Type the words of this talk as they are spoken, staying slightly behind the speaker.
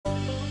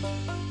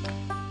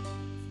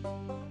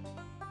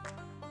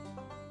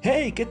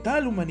Hey, ¿qué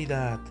tal,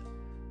 humanidad?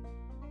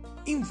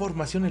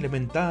 Información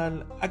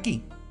elemental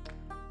aquí,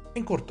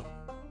 en corto.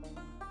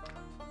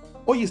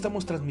 Hoy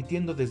estamos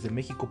transmitiendo desde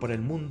México para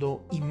el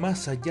mundo y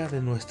más allá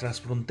de nuestras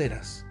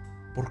fronteras.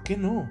 ¿Por qué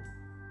no?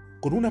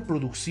 Con una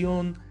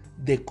producción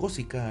de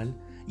Cosical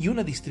y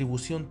una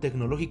distribución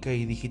tecnológica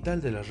y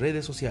digital de las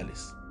redes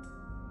sociales.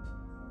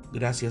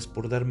 Gracias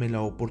por darme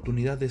la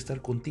oportunidad de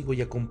estar contigo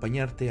y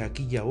acompañarte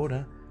aquí y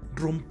ahora,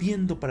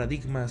 rompiendo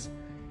paradigmas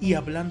y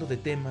hablando de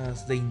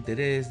temas de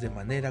interés de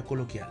manera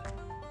coloquial.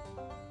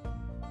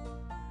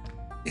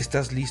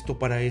 ¿Estás listo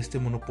para este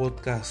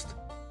monopodcast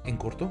en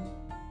corto?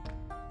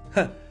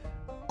 ¡Ja!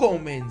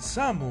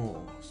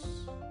 ¡Comenzamos!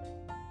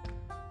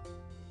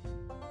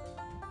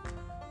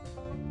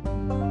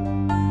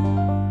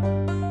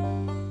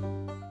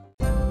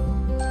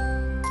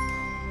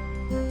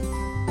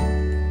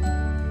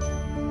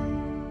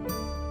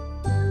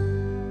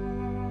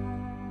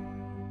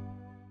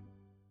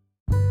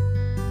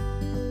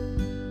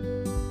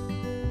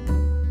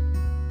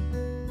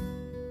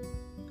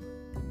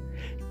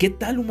 ¿Qué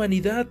tal,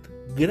 humanidad?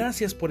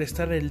 Gracias por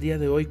estar el día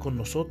de hoy con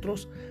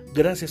nosotros,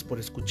 gracias por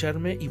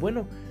escucharme y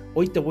bueno,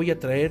 hoy te voy a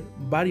traer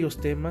varios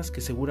temas que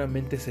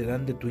seguramente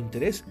serán de tu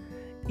interés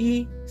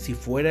y, si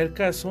fuera el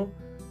caso,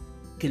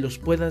 que los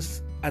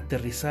puedas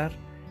aterrizar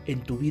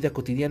en tu vida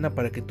cotidiana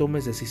para que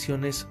tomes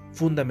decisiones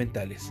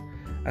fundamentales.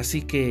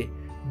 Así que,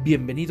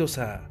 bienvenidos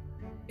a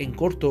En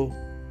Corto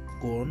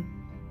con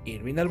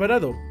Irving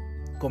Alvarado.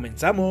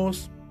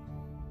 ¡Comenzamos!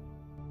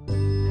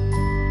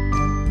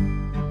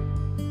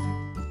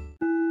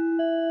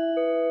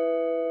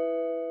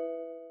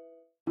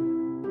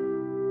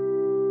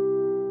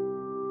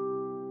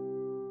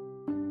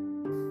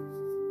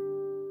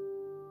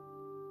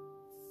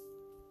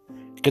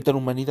 ¿Qué tal,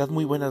 humanidad?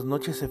 Muy buenas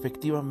noches.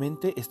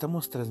 Efectivamente,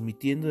 estamos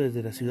transmitiendo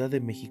desde la Ciudad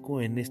de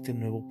México en este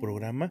nuevo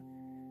programa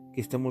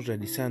que estamos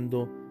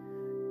realizando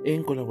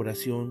en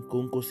colaboración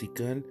con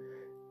Cosical,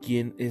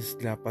 quien es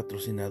la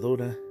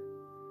patrocinadora,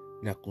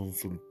 la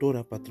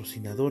consultora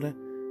patrocinadora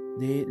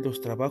de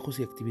los trabajos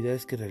y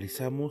actividades que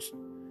realizamos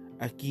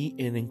aquí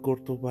en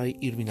Corto by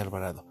Irving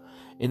Alvarado.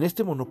 En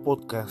este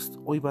monopodcast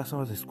hoy vas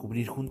a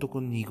descubrir junto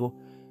conmigo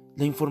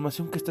la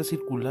información que está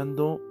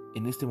circulando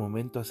en este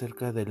momento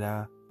acerca de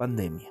la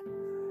pandemia.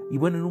 Y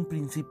bueno, en un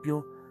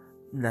principio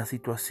la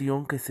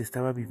situación que se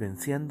estaba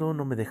vivenciando,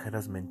 no me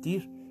dejarás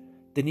mentir,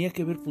 tenía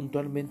que ver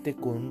puntualmente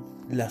con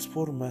las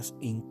formas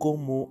en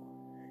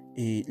cómo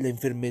la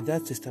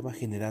enfermedad se estaba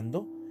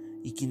generando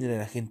y quién era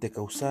el agente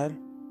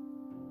causal,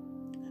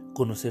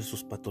 conocer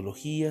sus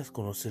patologías,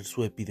 conocer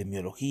su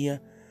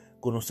epidemiología,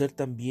 conocer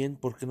también,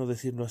 por qué no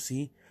decirlo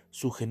así,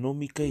 su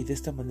genómica y de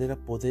esta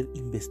manera poder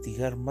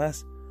investigar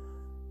más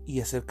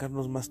y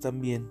acercarnos más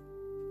también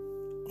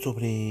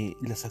sobre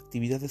las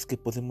actividades que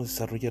podemos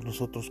desarrollar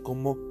nosotros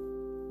como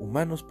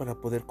humanos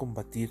para poder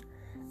combatir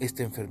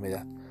esta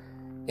enfermedad.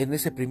 En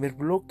ese primer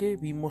bloque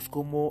vimos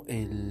cómo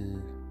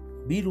el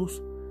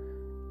virus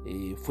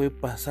fue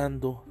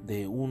pasando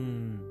de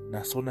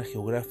una zona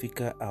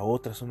geográfica a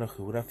otra zona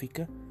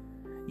geográfica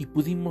y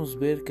pudimos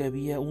ver que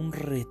había un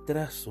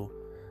retraso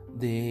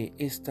de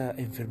esta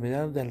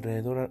enfermedad de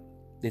alrededor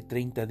de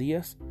 30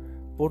 días,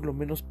 por lo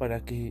menos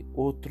para que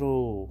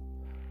otro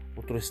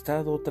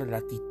estado, otra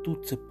latitud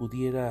se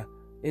pudiera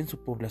en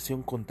su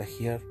población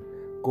contagiar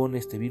con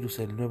este virus,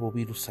 el nuevo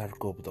virus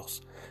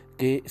SARS-CoV-2,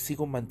 que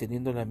sigo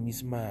manteniendo la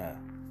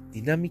misma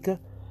dinámica.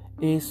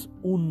 Es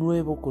un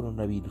nuevo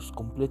coronavirus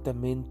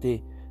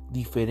completamente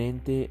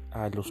diferente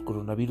a los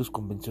coronavirus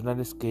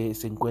convencionales que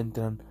se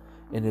encuentran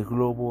en el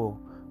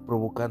globo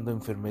provocando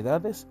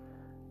enfermedades.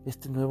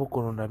 Este nuevo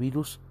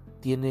coronavirus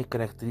tiene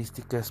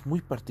características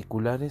muy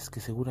particulares que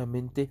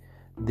seguramente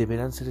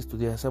deberán ser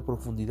estudiadas a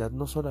profundidad,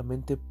 no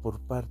solamente por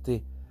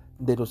parte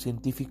de los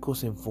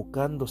científicos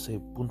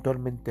enfocándose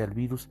puntualmente al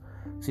virus,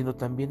 sino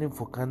también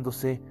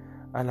enfocándose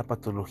a la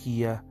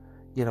patología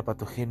y a la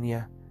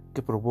patogenia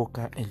que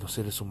provoca en los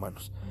seres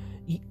humanos.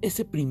 Y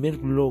ese primer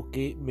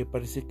bloque me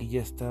parece que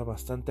ya está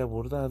bastante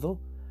abordado,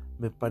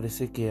 me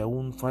parece que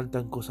aún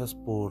faltan cosas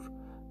por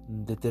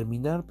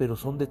determinar, pero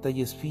son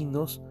detalles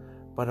finos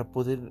para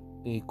poder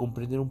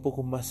comprender un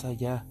poco más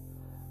allá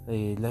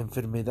la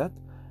enfermedad.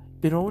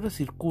 Pero ahora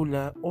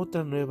circula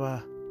otra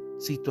nueva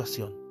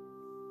situación.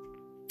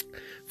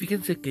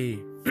 Fíjense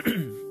que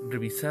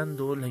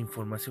revisando la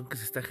información que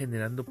se está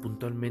generando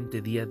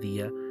puntualmente día a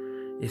día,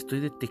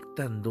 estoy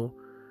detectando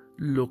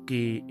lo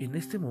que en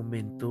este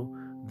momento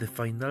The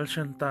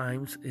Financial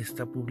Times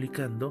está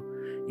publicando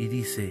y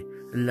dice: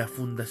 la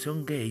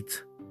Fundación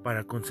Gates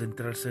para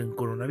concentrarse en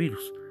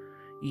coronavirus,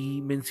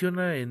 y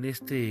menciona en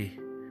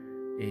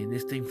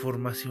esta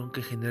información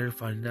que genera el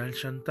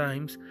Financial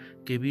Times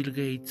que Bill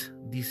Gates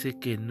dice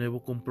que el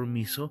nuevo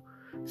compromiso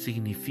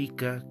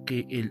significa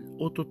que el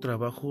otro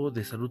trabajo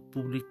de salud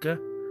pública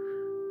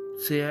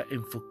sea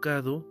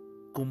enfocado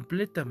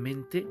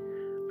completamente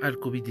al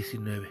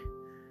COVID-19.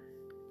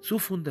 Su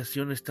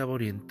fundación estaba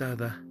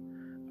orientada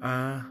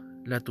a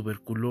la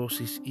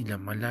tuberculosis y la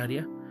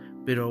malaria,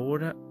 pero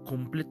ahora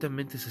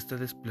completamente se está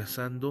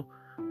desplazando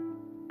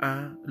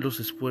a los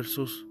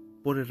esfuerzos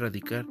por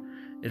erradicar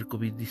el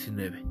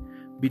COVID-19.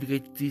 Bill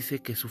Gates dice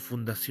que su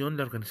fundación,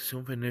 la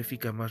organización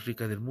benéfica más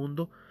rica del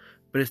mundo,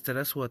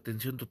 prestará su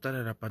atención total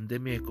a la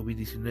pandemia de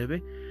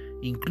COVID-19,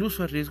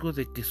 incluso a riesgo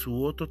de que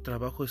su otro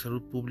trabajo de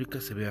salud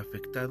pública se vea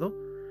afectado.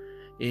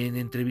 En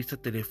entrevista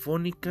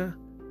telefónica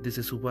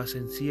desde su base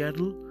en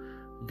Seattle,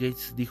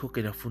 Gates dijo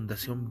que la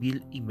Fundación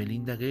Bill y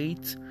Melinda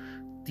Gates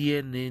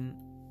tienen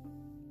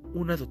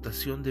una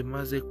dotación de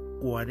más de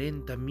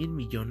 40,000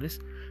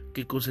 millones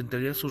que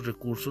concentraría sus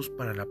recursos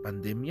para la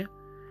pandemia,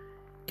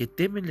 que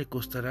temen le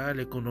costará a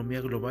la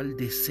economía global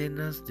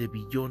decenas de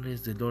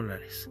billones de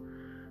dólares.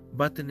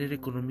 Va a tener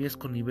economías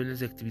con niveles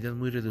de actividad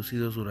muy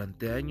reducidos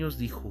durante años,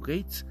 dijo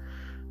Gates.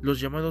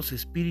 Los llamados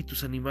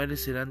espíritus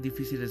animales serán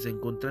difíciles de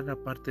encontrar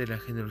aparte de la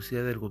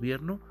generosidad del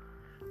gobierno.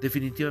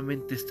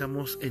 Definitivamente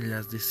estamos en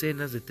las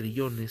decenas de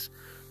trillones,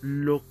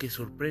 lo que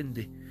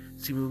sorprende.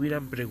 Si me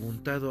hubieran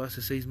preguntado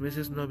hace 6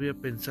 meses no había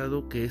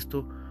pensado que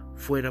esto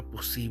fuera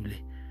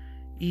posible.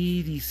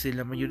 Y dice,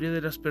 la mayoría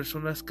de las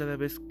personas cada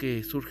vez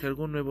que surge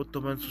algo nuevo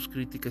toman sus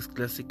críticas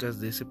clásicas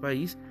de ese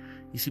país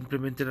y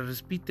simplemente las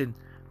repiten,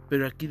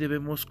 pero aquí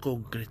debemos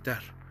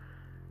concretar.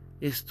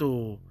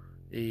 Esto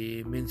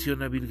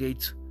menciona Bill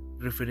Gates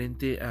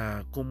referente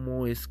a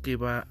cómo es que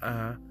va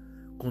a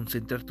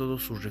concentrar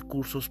todos sus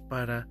recursos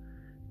para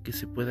que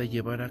se pueda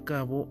llevar a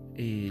cabo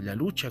la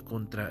lucha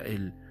contra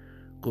el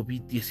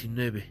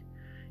COVID-19.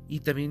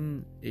 Y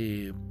también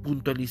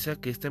puntualiza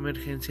que esta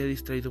emergencia ha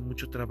distraído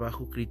mucho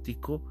trabajo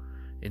crítico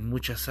en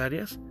muchas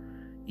áreas,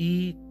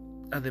 y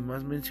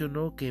además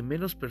mencionó que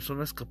menos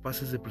personas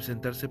capaces de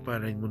presentarse para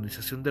la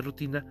inmunización de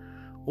rutina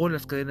o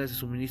las cadenas de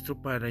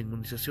suministro para la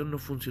inmunización no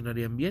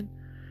funcionarían bien.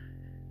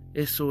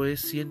 Eso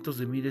es cientos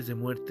de miles de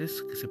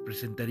muertes que se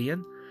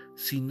presentarían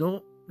si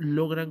no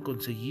logran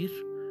conseguir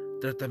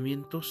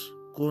tratamientos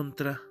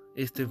contra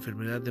esta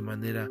enfermedad de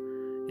manera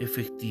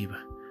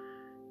efectiva.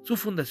 Su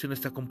fundación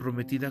está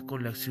comprometida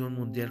con la acción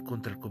mundial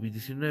contra el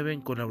COVID-19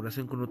 en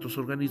colaboración con otros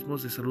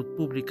organismos de salud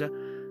pública,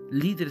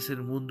 líderes en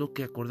el mundo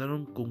que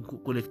acordaron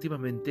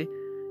colectivamente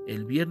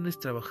el viernes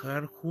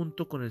trabajar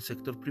junto con el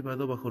sector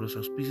privado bajo los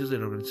auspicios de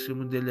la Organización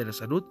Mundial de la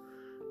Salud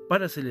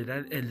para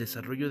acelerar el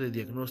desarrollo de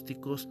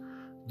diagnósticos,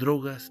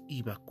 drogas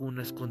y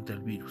vacunas contra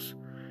el virus.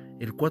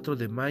 El 4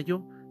 de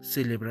mayo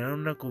celebrarán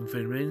una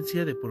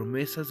conferencia de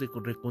promesas de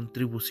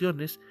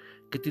recontribuciones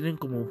que tienen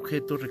como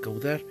objeto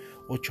recaudar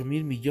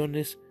 8,000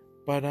 millones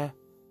para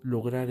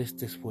lograr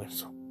este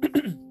esfuerzo.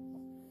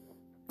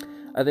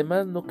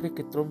 Además, no cree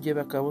que Trump lleve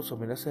a cabo su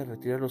amenaza de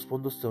retirar los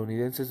fondos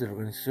estadounidenses de la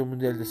Organización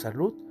Mundial de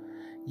Salud,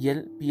 y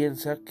él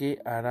piensa que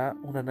hará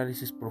un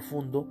análisis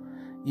profundo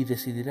y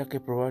decidirá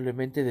que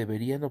probablemente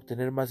deberían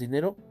obtener más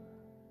dinero,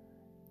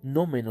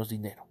 no menos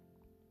dinero.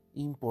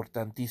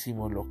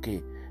 Importantísimo lo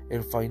que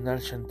el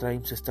Financial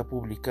Times está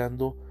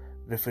publicando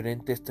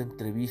referente a esta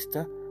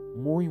entrevista,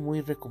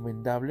 muy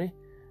recomendable,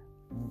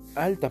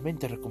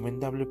 altamente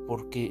recomendable,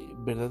 porque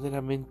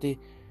verdaderamente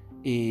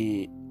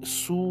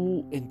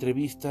su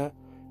entrevista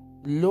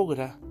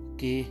logra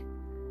que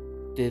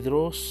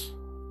Tedros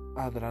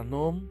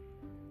Adhanom,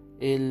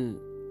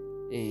 el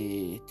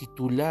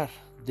titular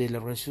de la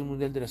Organización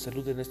Mundial de la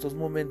Salud en estos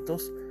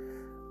momentos,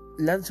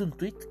 lance un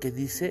tweet que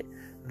dice: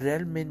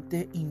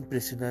 realmente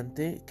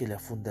impresionante que la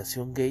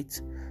Fundación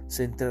Gates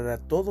centrará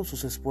todos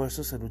sus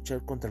esfuerzos en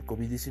luchar contra el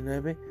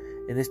COVID-19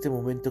 en este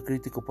momento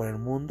crítico para el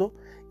mundo,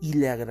 y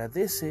le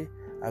agradece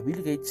a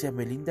Bill Gates y a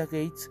Melinda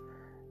Gates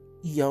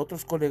y a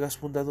otros colegas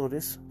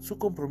fundadores su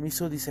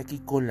compromiso, dice aquí,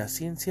 con la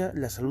ciencia,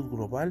 la salud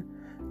global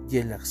y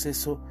el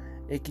acceso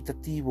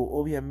equitativo.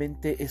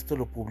 Obviamente esto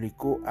lo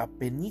publicó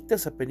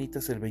apenitas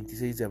el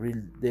 26 de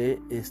abril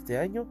de este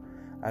año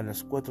a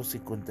las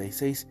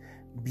 4:56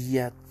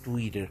 vía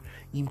Twitter.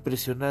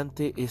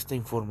 Impresionante esta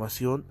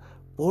información,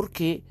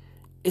 porque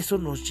eso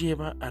nos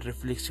lleva a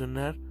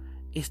reflexionar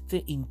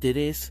este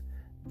interés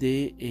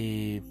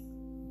de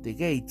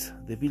Gates,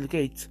 de Bill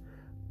Gates,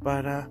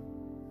 para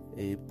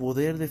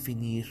poder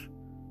definir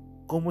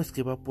cómo es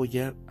que va a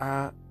apoyar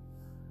a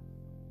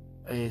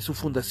su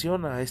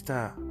fundación a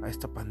esta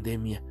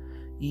pandemia,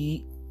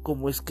 y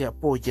cómo es que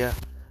apoya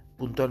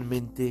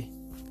puntualmente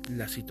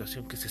la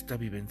situación que se está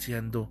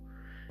vivenciando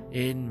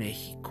en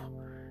México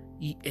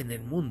y en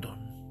el mundo,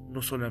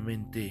 no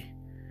solamente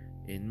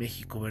en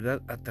México,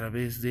 ¿verdad? A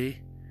través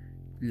de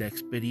la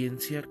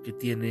experiencia que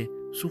tiene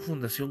su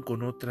fundación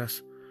con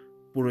otras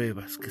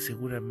pruebas que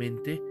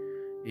seguramente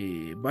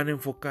van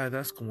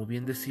enfocadas, como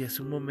bien decía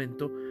hace un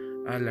momento,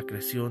 a la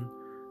creación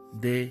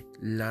de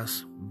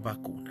las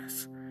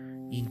vacunas.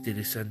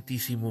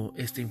 Interesantísimo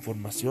esta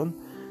información.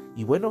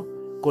 Y bueno,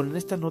 con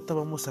esta nota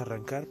vamos a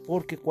arrancar,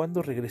 porque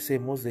cuando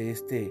regresemos de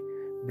este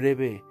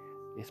breve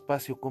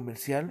espacio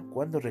comercial,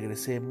 cuando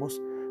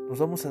regresemos nos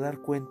vamos a dar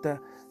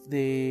cuenta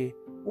de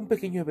un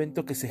pequeño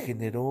evento que se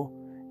generó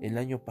el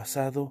año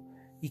pasado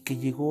y que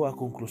llegó a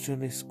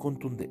conclusiones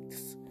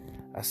contundentes.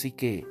 Así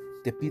que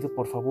te pido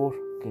por favor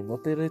que no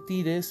te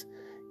retires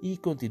y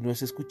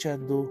continúes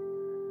escuchando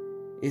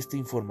esta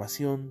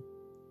información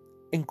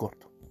en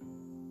corto.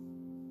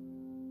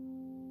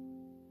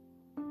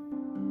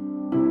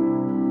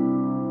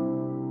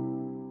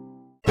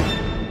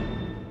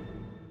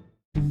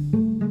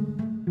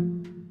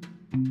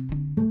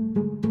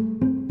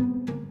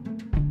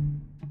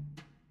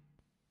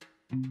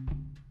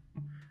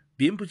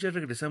 Bien, pues ya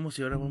regresamos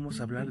y ahora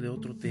vamos a hablar de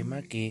otro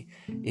tema que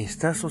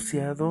está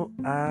asociado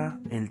a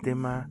el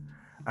tema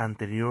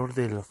anterior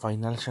del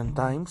Financial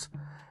Times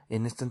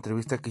en esta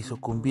entrevista que hizo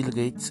con Bill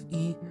Gates,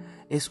 y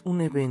es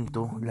un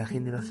evento, la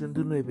generación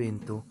de un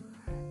evento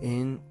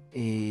en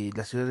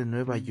la ciudad de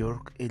Nueva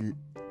York el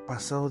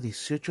pasado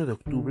 18 de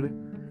octubre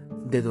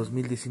de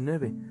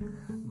 2019,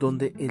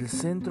 donde el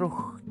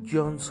Centro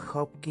Johns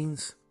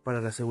Hopkins para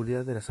la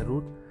Seguridad de la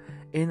Salud,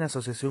 en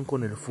asociación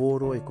con el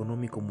Foro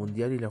Económico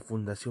Mundial y la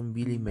Fundación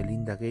Bill y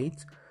Melinda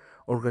Gates,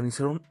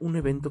 organizaron un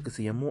evento que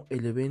se llamó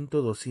el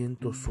Evento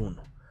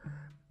 201.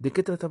 ¿De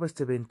qué trataba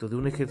este evento? De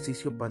un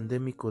ejercicio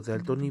pandémico de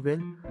alto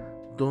nivel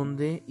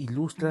donde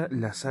ilustra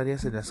las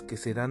áreas en las que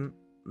serán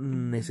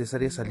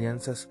necesarias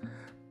alianzas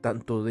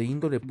tanto de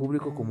índole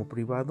público como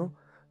privado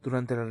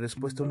durante la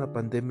respuesta a una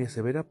pandemia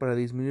severa para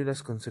disminuir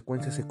las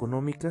consecuencias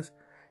económicas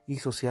y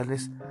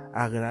sociales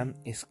a gran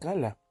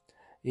escala.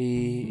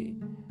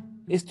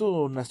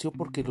 Esto nació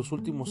porque en los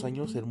últimos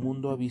años el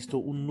mundo ha visto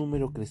un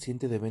número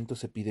creciente de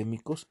eventos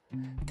epidémicos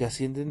que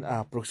ascienden a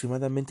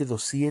aproximadamente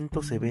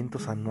 200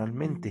 eventos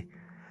anualmente.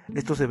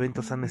 Estos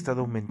eventos han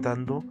estado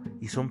aumentando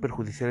y son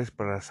perjudiciales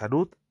para la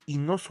salud, y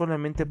no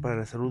solamente para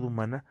la salud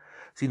humana,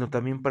 sino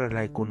también para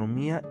la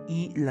economía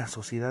y la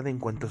sociedad en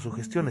cuanto a su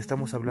gestión.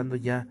 Estamos hablando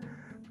ya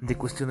de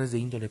cuestiones de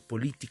índole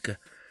política.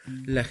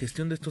 La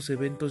gestión de estos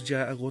eventos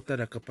ya agota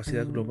la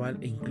capacidad global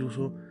e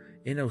incluso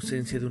en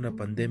ausencia de una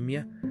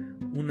pandemia,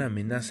 una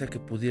amenaza que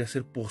pudiera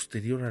ser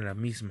posterior a la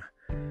misma.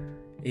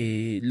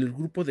 El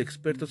grupo de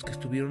expertos que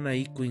estuvieron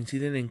ahí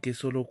coinciden en que es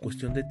solo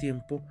cuestión de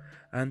tiempo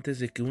antes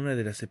de que una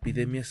de las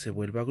epidemias se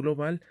vuelva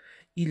global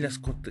y las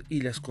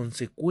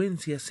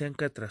consecuencias sean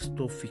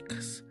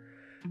catastróficas.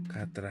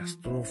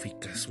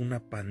 Una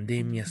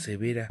pandemia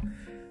severa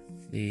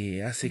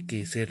hace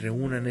que se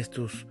reúnan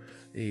estos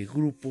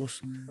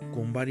grupos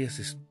con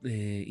varias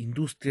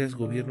industrias,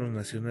 gobiernos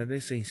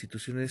nacionales e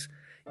instituciones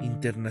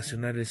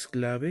internacionales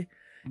clave.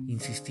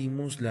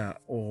 Insistimos,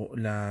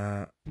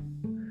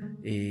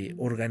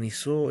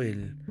 organizó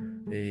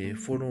el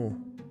Foro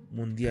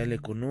Mundial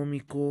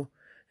Económico,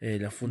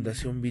 la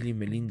Fundación Bill y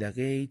Melinda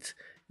Gates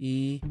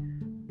y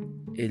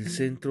el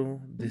Centro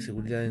de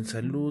Seguridad en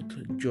Salud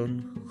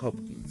Johns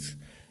Hopkins.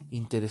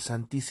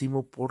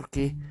 Interesantísimo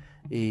porque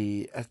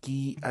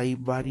aquí hay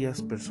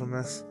varias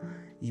personas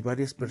y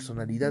varias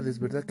personalidades,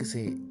 ¿verdad?, que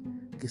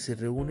se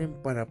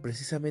reúnen para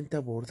precisamente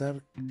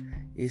abordar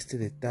este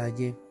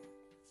detalle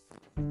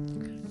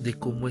de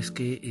cómo es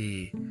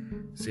que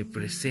se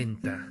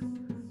presenta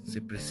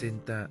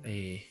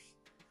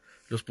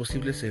los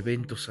posibles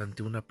eventos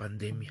ante una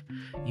pandemia.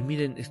 Y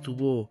miren,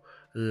 estuvo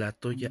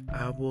Latoya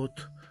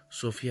Abbott,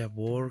 Sofía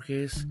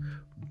Borges,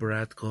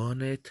 Brad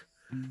Gonnett,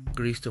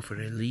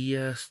 Christopher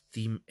Elias,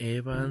 Tim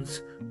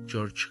Evans,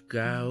 George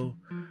Gao,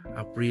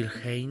 April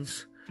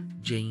Haynes,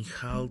 Jane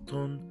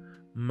Halton,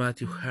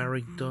 Matthew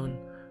Harrington,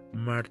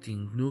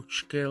 Martin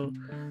Knuchkel,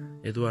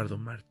 Eduardo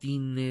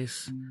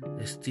Martínez,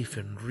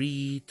 Stephen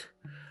Reed,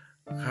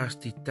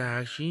 Hasti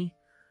Tashi,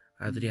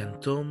 Adrián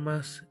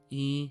Thomas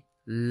y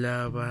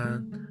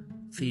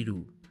Lavan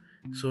Thiru.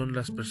 Son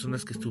las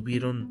personas que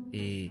estuvieron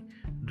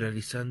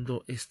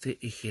realizando este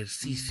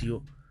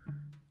ejercicio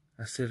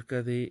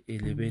acerca del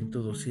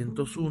evento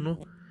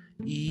 201,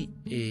 y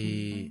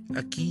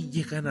aquí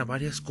llegan a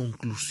varias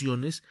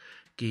conclusiones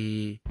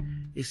que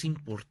es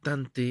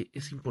importante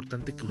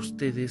que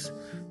ustedes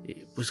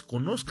pues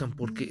conozcan,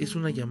 porque es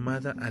una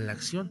llamada a la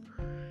acción.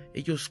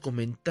 Ellos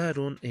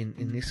comentaron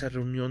en esa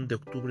reunión de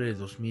octubre de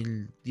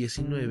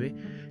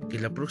 2019 que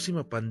la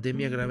próxima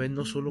pandemia grave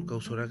no solo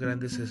causará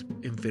grandes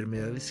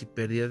enfermedades y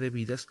pérdida de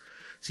vidas,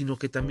 sino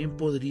que también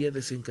podría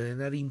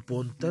desencadenar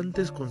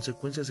importantes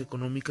consecuencias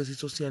económicas y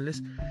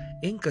sociales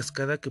en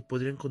cascada que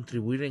podrían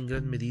contribuir en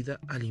gran medida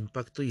al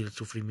impacto y el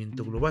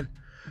sufrimiento global.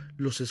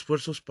 Los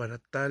esfuerzos para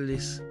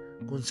tales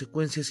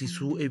consecuencias y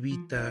su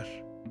evitar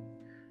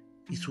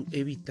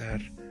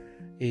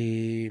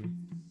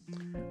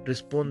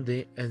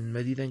responde en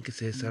medida en que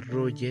se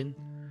desarrollen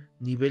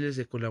niveles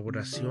de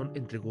colaboración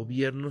entre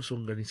gobiernos,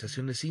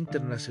 organizaciones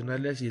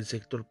internacionales y el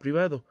sector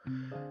privado,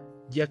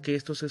 ya que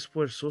estos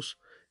esfuerzos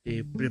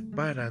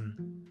preparan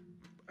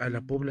a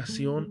la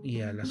población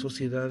y a las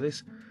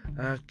sociedades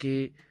a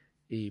que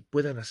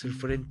puedan hacer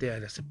frente a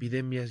las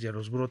epidemias y a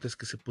los brotes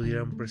que se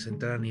pudieran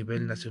presentar a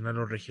nivel nacional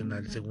o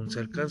regional, según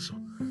sea el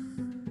caso,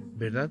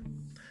 ¿verdad?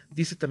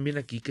 Dice también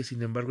aquí que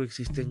sin embargo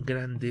existen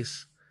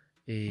grandes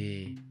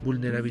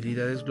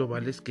vulnerabilidades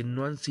globales que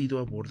no han sido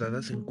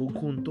abordadas en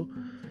conjunto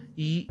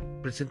y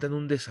presentan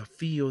un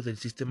desafío del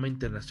sistema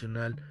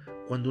internacional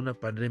cuando una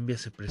pandemia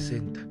se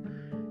presenta.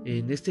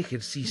 En este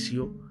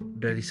ejercicio,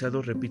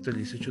 realizado, repito, el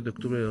 18 de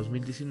octubre de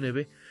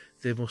 2019,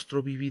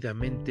 demostró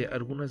vívidamente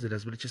algunas de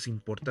las brechas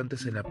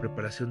importantes en la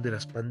preparación de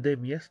las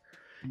pandemias,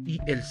 y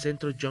el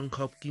Centro Johns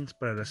Hopkins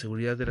para la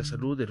Seguridad de la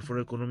Salud, el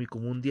Foro Económico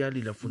Mundial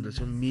y la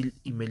Fundación Bill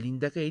y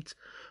Melinda Gates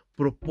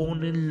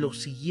proponen lo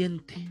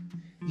siguiente,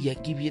 y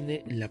aquí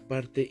viene la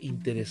parte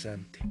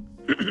interesante.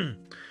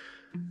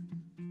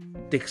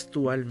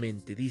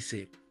 Textualmente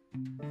dice: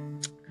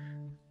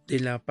 de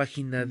la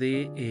página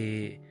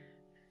del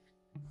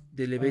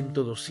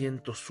evento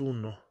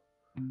 201.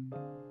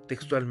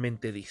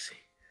 Textualmente dice: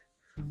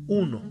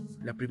 1.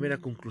 La primera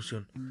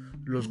conclusión.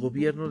 Los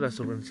gobiernos,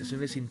 las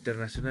organizaciones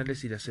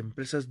internacionales y las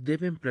empresas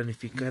deben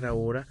planificar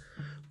ahora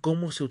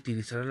cómo se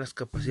utilizarán las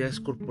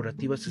capacidades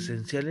corporativas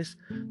esenciales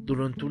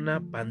durante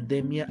una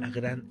pandemia a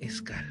gran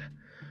escala.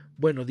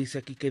 Bueno, dice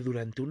aquí que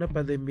durante una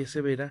pandemia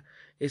severa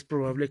es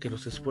probable que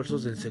los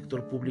esfuerzos del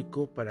sector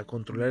público para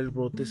controlar el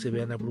brote se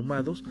vean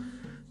abrumados,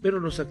 pero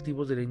los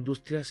activos de la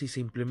industria, si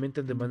se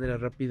implementan de manera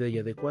rápida y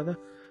adecuada,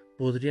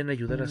 podrían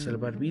ayudar a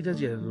salvar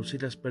vidas y a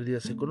reducir las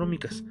pérdidas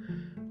económicas.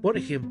 Por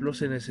ejemplo,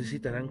 se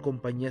necesitarán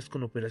compañías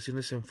con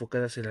operaciones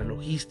enfocadas en la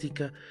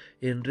logística,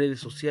 en redes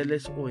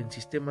sociales o en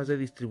sistemas de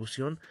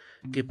distribución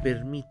que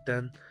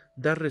permitan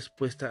dar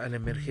respuesta a la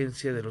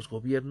emergencia de los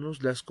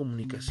gobiernos, las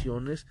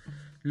comunicaciones,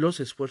 los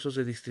esfuerzos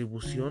de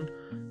distribución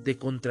de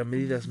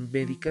contramedidas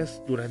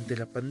médicas durante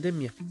la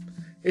pandemia.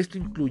 Esto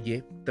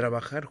incluye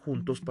trabajar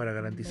juntos para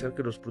garantizar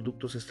que los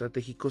productos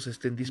estratégicos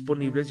estén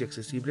disponibles y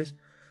accesibles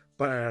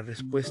para la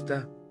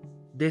respuesta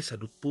de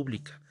salud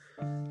pública.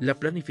 La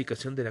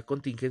planificación de la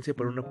contingencia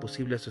para una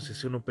posible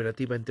asociación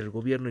operativa entre el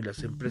gobierno y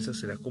las empresas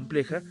será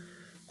compleja,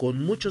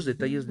 con muchos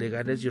detalles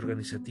legales y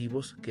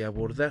organizativos que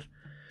abordar,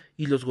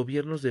 y los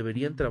gobiernos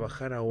deberían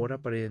trabajar ahora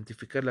para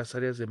identificar las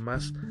áreas de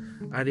más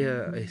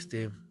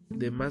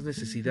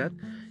necesidad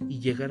y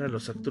llegar a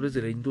los actores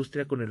de la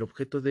industria con el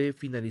objeto de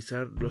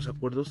finalizar los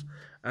acuerdos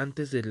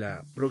antes de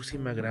la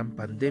próxima gran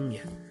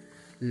pandemia.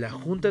 La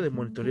Junta de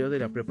Monitoreo de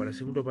la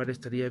Preparación Global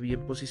estaría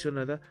bien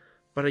posicionada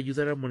para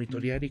ayudar a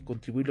monitorear y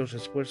contribuir los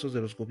esfuerzos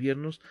de los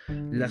gobiernos,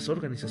 las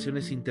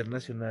organizaciones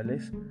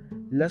internacionales,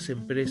 las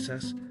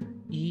empresas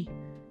y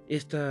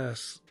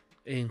estas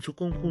en su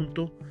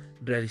conjunto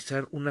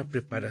realizar una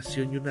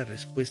preparación y una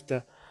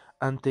respuesta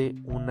ante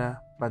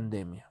una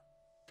pandemia.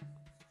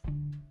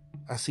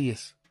 Así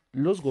es,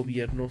 los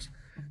gobiernos,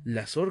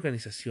 las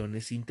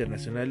organizaciones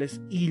internacionales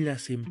y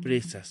las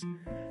empresas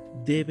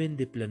deben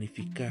de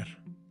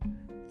planificar,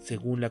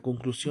 según la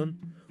conclusión,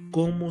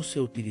 cómo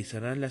se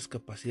utilizarán las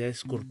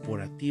capacidades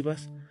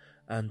corporativas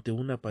ante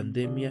una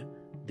pandemia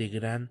de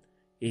gran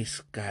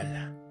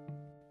escala.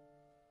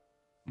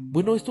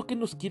 Bueno, ¿esto qué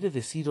nos quiere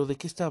decir o de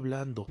qué está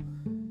hablando?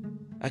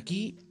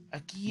 Aquí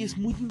es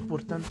muy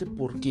importante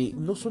porque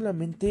no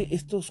solamente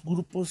estos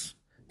grupos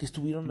que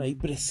estuvieron ahí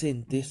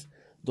presentes,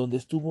 donde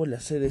estuvo la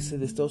CDC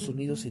de Estados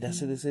Unidos y la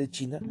CDC de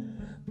China,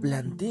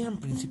 plantean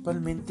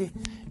principalmente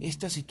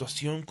esta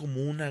situación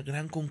como una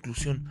gran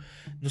conclusión.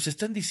 Nos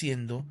están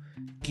diciendo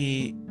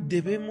que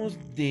debemos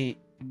de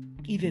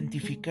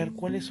identificar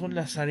cuáles son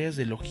las áreas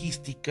de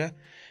logística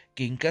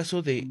que en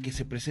caso de que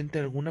se presente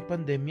alguna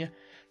pandemia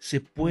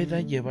se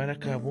pueda llevar a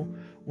cabo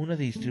una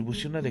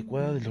distribución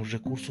adecuada de los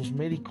recursos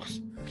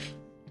médicos.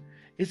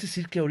 Es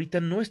decir, que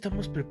ahorita no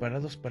estamos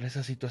preparados para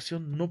esa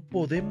situación, no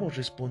podemos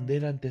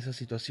responder ante esa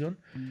situación,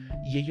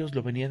 y ellos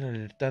lo venían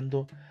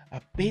alertando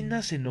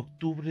apenas en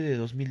octubre de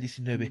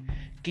 2019.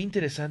 Qué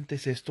interesante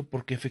es esto,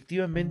 porque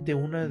efectivamente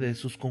una de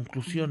sus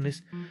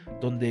conclusiones,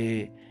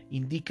 donde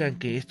indican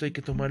que esto hay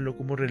que tomarlo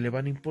como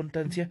relevante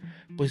importancia,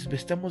 pues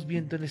estamos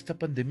viendo en esta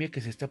pandemia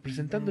que se está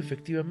presentando.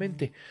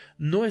 Efectivamente,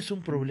 no es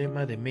un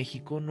problema de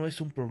México, no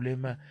es un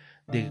problema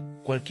de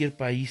cualquier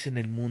país en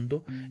el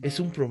mundo,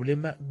 es un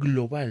problema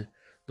global,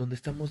 donde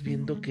estamos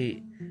viendo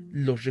que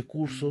los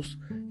recursos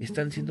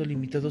están siendo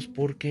limitados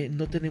porque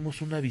no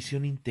tenemos una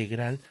visión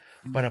integral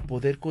para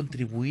poder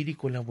contribuir y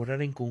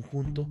colaborar en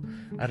conjunto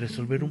a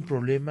resolver un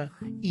problema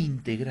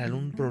integral,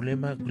 un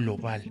problema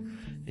global.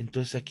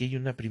 Entonces aquí hay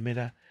una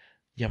primera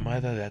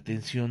llamada de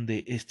atención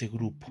de este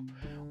grupo.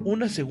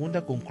 Una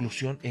segunda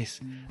conclusión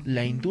es: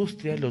 la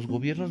industria, los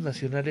gobiernos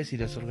nacionales y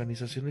las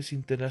organizaciones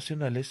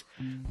internacionales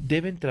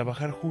deben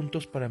trabajar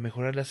juntos para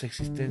mejorar las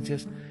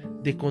existencias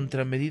de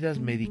contramedidas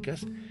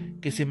médicas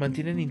que se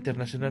mantienen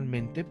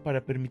internacionalmente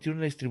para permitir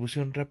una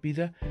distribución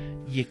rápida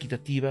y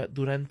equitativa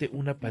durante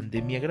una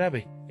pandemia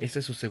grave. Esta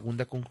es su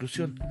segunda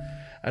conclusión.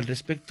 Al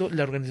respecto,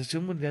 la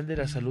Organización Mundial de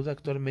la Salud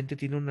actualmente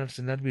tiene un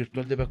arsenal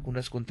virtual de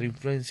vacunas contra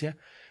influenza,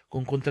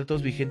 con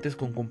contratos vigentes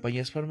con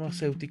compañías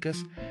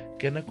farmacéuticas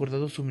que han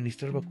acordado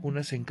suministrar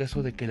vacunas en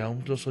caso de que la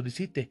OMS lo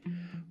solicite.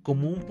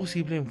 Como un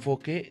posible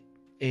enfoque,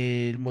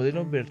 el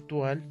modelo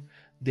virtual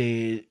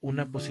de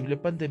una posible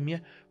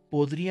pandemia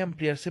podría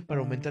ampliarse para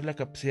aumentar la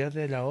capacidad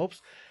de la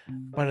OMS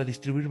para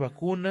distribuir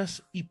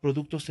vacunas y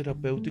productos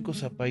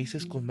terapéuticos a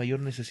países con mayor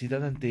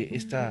necesidad ante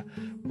esta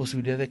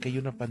posibilidad de que haya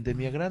una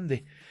pandemia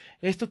grande.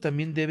 Esto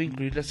también debe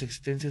incluir las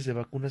existencias de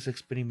vacunas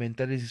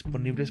experimentales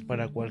disponibles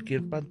para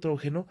cualquier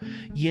patógeno,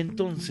 y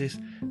entonces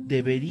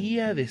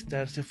debería de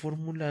estarse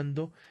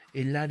formulando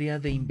el área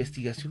de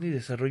investigación y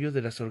desarrollo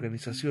de las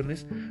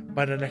organizaciones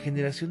para la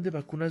generación de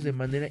vacunas de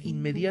manera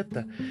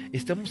inmediata.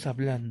 Estamos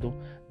hablando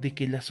de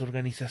que las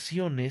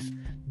organizaciones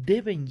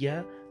deben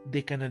ya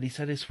de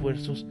canalizar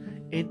esfuerzos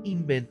en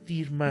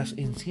invertir más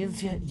en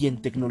ciencia y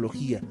en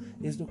tecnología.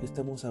 Es lo que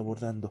estamos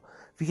abordando.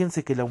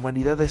 Fíjense que la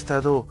humanidad ha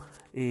estado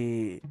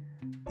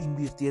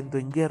invirtiendo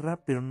en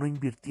guerra, pero no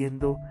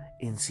invirtiendo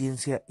en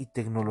ciencia y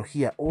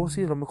tecnología. O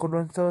si a lo mejor lo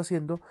han estado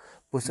haciendo,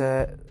 pues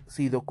ha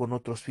sido con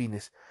otros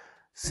fines.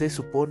 Se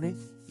supone,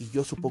 y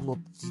yo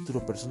supongo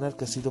título personal,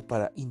 que ha sido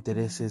para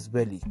intereses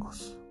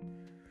bélicos.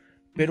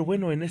 Pero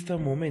bueno, en este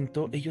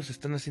momento ellos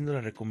están haciendo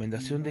la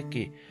recomendación de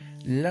que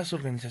las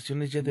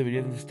organizaciones ya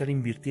deberían estar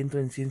invirtiendo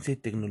en ciencia y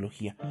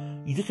tecnología.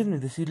 Y déjenme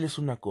decirles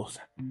una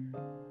cosa.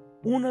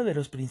 Uno de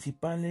los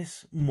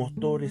principales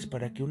motores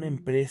para que una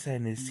empresa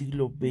en el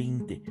siglo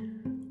XX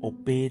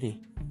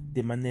opere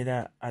de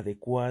manera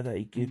adecuada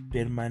y que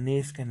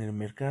permanezca en el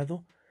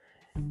mercado,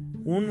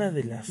 una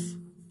de las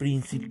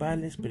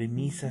principales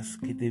premisas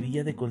que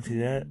debía de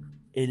considerar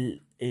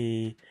el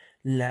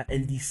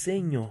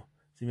diseño,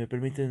 si me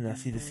permiten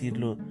así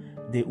decirlo,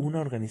 de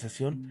una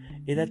organización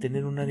era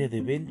tener un área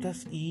de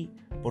ventas y,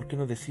 por qué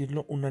no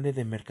decirlo, un área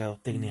de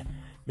mercadotecnia.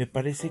 Me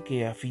parece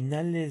que a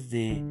finales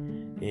del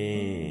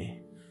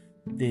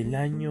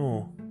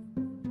año,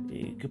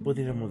 ¿qué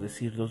podríamos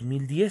decir?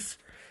 2010,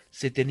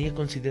 se tenía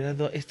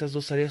considerado estas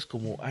dos áreas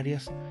como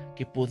áreas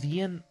que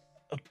podían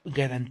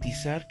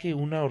garantizar que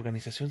una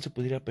organización se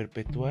pudiera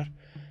perpetuar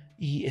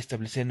y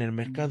establecer en el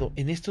mercado.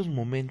 En estos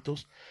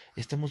momentos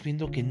estamos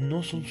viendo que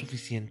no son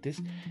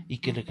suficientes y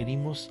que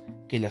requerimos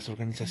que las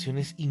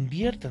organizaciones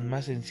inviertan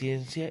más en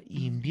ciencia,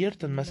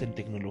 inviertan más en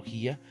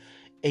tecnología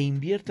e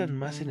inviertan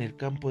más en el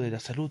campo de la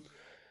salud.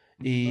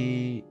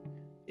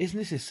 Es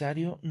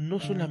necesario no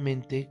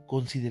solamente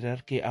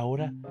considerar que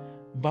ahora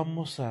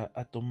vamos a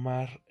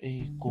tomar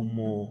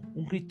como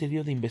un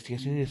criterio de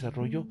investigación y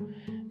desarrollo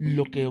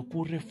lo que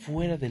ocurre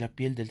fuera de la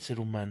piel del ser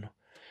humano.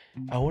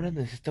 Ahora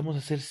necesitamos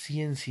hacer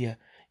ciencia,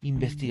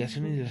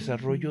 investigación y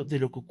desarrollo de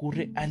lo que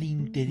ocurre al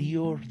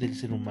interior del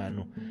ser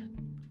humano,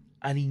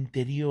 al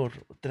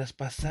interior,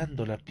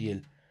 traspasando la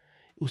piel.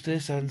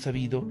 Ustedes han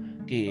sabido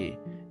que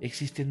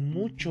existen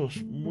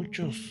muchos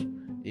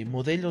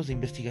modelos de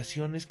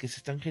investigaciones que se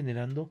están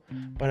generando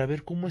para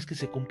ver cómo es que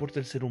se comporta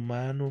el ser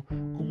humano,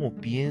 cómo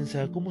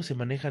piensa, cómo se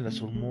manejan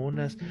las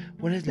hormonas,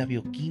 cuál es la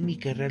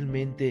bioquímica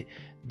realmente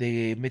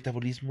de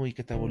metabolismo y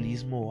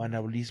catabolismo o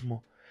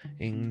anabolismo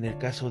en el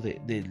caso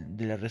de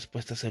la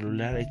respuesta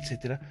celular,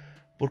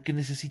 etcétera, porque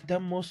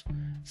necesitamos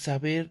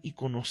saber y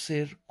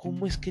conocer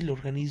cómo es que el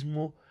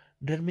organismo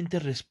realmente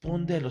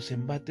responde a los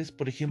embates,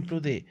 por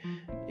ejemplo, de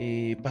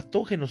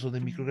patógenos o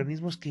de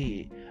microorganismos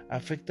que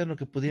afectan o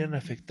que pudieran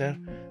afectar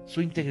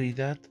su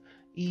integridad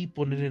y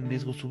poner en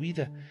riesgo su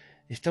vida.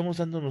 Estamos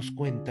dándonos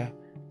cuenta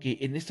que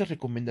en esta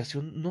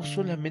recomendación no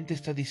solamente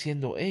está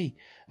diciendo, hey,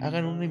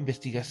 hagan una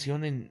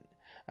investigación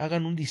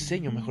hagan un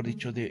diseño, mejor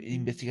dicho, de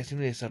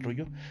investigación y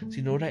desarrollo,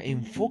 sino ahora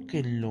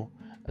enfóquenlo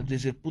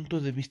desde el punto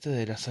de vista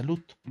de la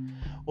salud.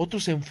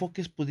 Otros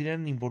enfoques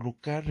pudieran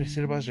involucrar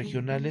reservas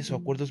regionales o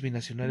acuerdos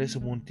binacionales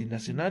o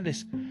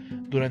multinacionales.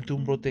 Durante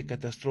un brote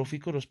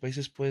catastrófico, los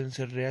países pueden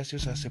ser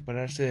reacios a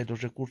separarse de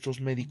los recursos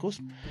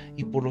médicos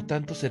y por lo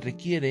tanto se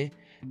requiere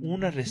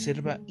una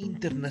reserva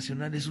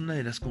internacional. Es una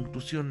de las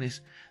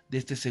conclusiones de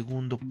este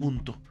segundo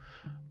punto.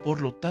 Por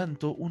lo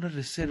tanto, una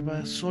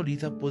reserva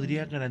sólida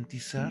podría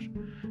garantizar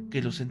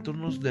que los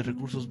entornos de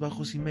recursos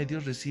bajos y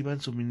medios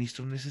reciban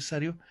suministro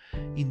necesario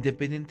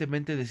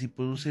independientemente de si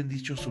producen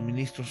dichos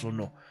suministros o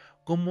no.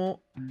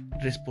 ¿Cómo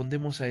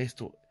respondemos a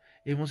esto?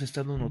 Hemos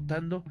estado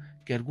notando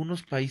que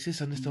algunos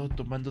países han estado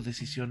tomando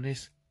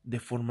decisiones de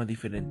forma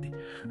diferente.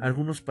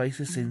 Algunos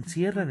países se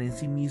encierran en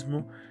sí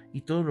mismos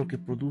y todo lo que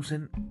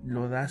producen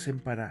lo hacen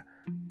para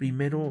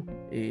primero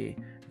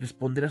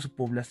responder a su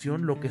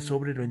población, lo que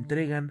sobre lo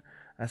entregan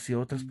hacia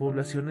otras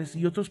poblaciones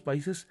y otros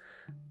países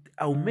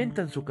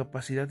aumentan su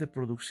capacidad de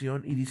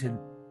producción y dicen,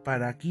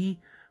 para aquí,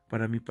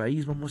 para mi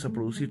país vamos a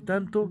producir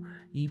tanto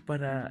y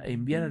para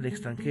enviar al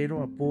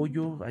extranjero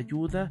apoyo,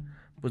 ayuda,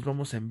 pues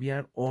vamos a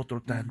enviar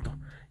otro tanto.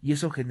 Y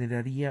eso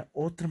generaría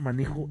otro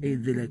manejo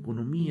de la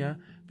economía,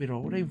 pero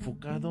ahora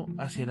enfocado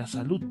hacia la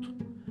salud,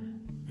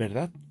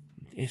 ¿verdad?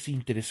 Es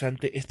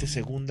interesante esta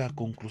segunda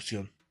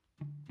conclusión.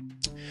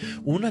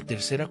 Una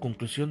tercera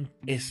conclusión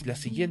es la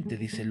siguiente,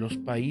 dice, los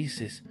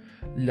países,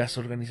 las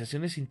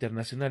organizaciones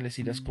internacionales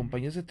y las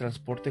compañías de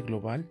transporte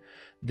global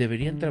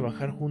deberían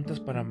trabajar juntas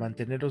para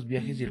mantener los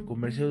viajes y el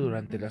comercio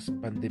durante las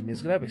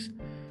pandemias graves.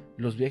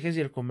 Los viajes y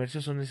el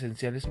comercio son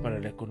esenciales para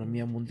la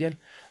economía mundial,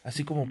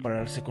 así como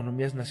para las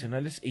economías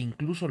nacionales e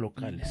incluso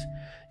locales,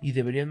 y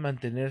deberían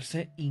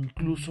mantenerse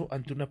incluso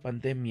ante una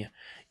pandemia.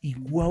 Y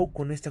wow,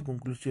 con esta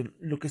conclusión,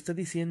 lo que está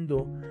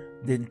diciendo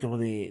dentro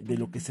de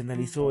lo que se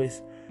analizó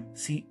es,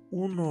 si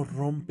uno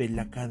rompe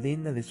la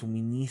cadena de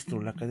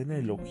suministro, la cadena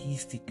de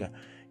logística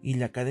y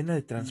la cadena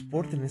de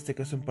transporte, en este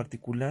caso en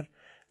particular,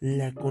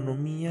 la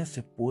economía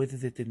se puede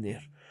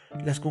detener.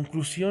 Las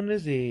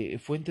conclusiones de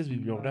fuentes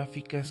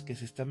bibliográficas que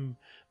se están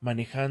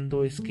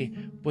manejando es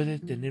que puede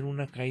tener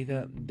una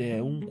caída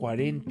de un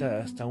 40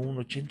 hasta un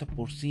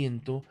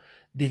 80%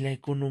 de la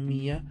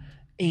economía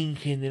en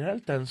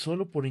general, tan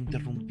solo por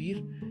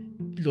interrumpir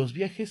los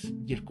viajes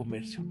y el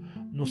comercio.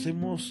 Nos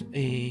hemos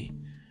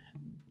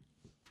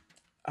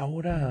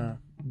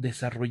ahora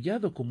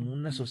desarrollado como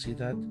una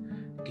sociedad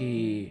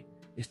que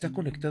está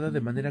conectada de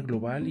manera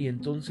global, y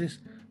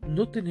entonces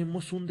no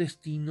tenemos un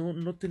destino,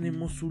 no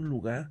tenemos un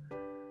lugar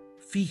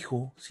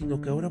fijo,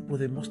 sino que ahora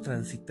podemos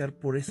transitar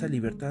por esa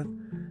libertad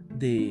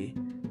de,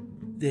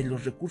 de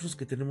los recursos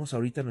que tenemos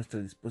ahorita a nuestra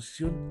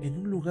disposición en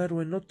un lugar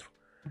o en otro.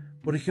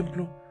 Por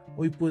ejemplo,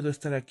 hoy puedo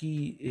estar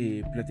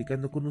aquí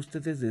platicando con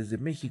ustedes desde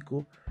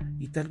México,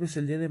 y tal vez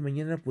el día de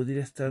mañana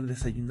pudiera estar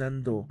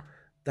desayunando,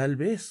 tal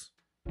vez,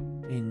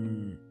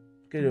 en...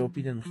 ¿Qué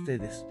opinan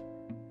ustedes?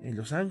 ¿En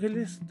Los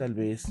Ángeles? Tal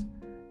vez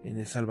en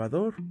El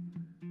Salvador,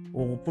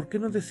 o por qué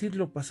no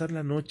decirlo, pasar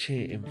la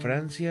noche en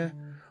Francia,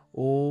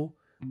 o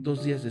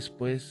 2 días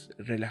después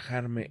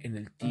relajarme en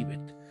el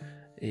Tíbet.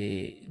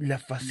 La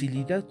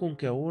facilidad con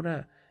que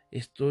ahora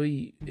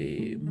estoy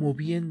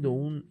moviendo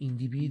un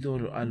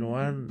individuo a lo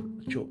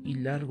ancho y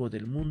largo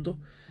del mundo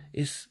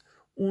es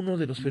uno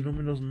de los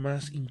fenómenos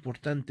más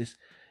importantes,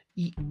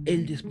 y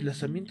el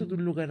desplazamiento de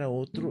un lugar a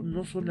otro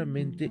no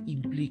solamente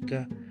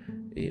implica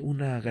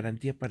una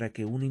garantía para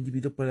que un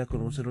individuo pueda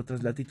conocer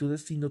otras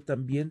latitudes, sino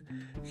también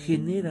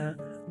genera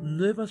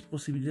nuevas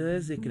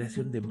posibilidades de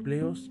creación de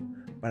empleos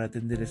para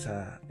atender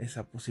esa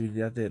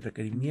posibilidad de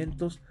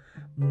requerimientos,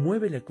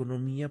 mueve la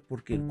economía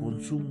porque el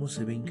consumo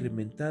se ve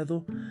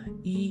incrementado,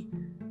 y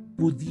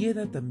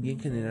pudiera también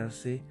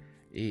generarse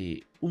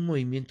un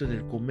movimiento en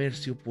el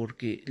comercio,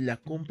 porque la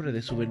compra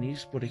de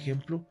souvenirs, por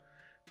ejemplo,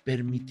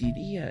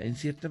 permitiría en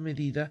cierta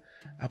medida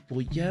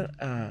apoyar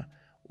a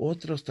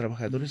otros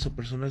trabajadores o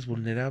personas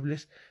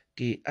vulnerables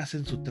que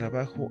hacen su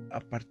trabajo a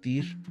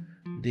partir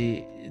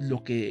de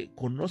lo que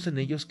conocen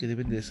ellos que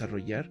deben de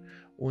desarrollar,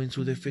 o en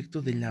su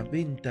defecto de la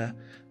venta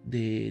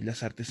de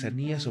las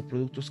artesanías o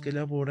productos que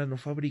elaboran o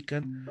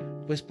fabrican,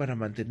 pues para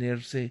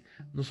mantenerse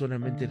no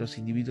solamente los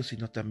individuos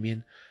sino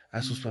también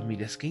a sus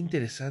familias. Qué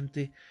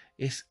interesante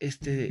es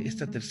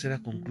esta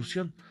tercera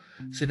conclusión.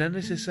 Será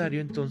necesario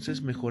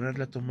entonces mejorar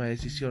la toma de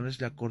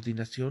decisiones, la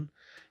coordinación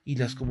y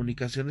las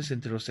comunicaciones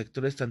entre los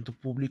sectores tanto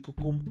público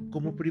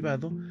como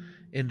privado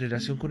en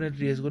relación con el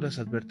riesgo, las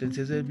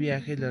advertencias del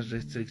viaje, las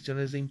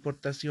restricciones de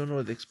importación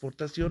o de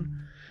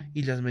exportación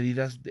y las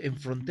medidas en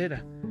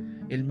frontera.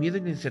 El miedo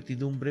y la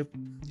incertidumbre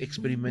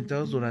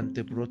experimentados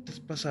durante brotes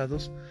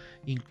pasados,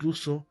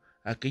 incluso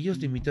aquellos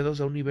limitados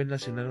a un nivel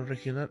nacional o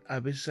regional, a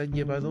veces han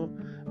llevado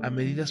a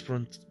medidas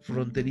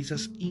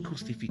fronterizas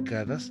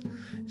injustificadas,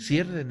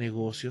 cierre de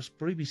negocios,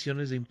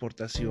 prohibiciones de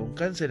importación,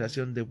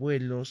 cancelación de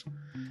vuelos,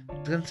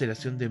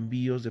 cancelación de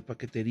envíos de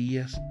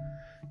paqueterías,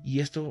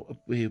 y esto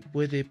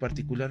puede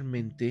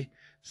particularmente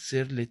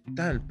ser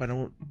letal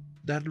para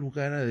dar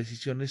lugar a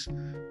decisiones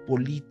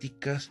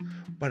políticas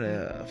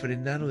para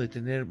frenar o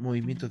detener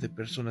movimientos de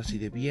personas y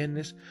de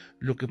bienes,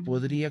 lo que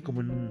podría,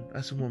 como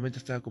hace un momento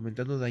estaba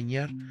comentando,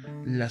 dañar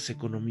las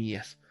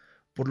economías.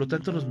 Por lo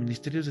tanto, los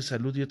ministerios de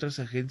salud y otras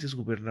agencias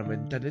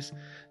gubernamentales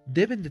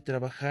deben de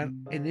trabajar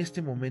en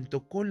este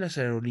momento con las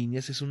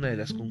aerolíneas, es una de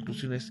las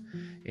conclusiones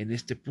en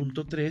este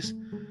punto 3,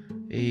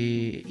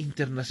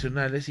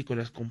 internacionales y con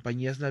las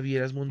compañías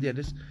navieras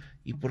mundiales,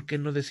 y por qué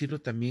no decirlo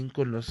también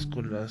con las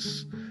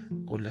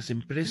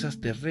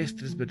empresas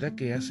terrestres, ¿verdad?,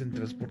 que hacen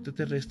transporte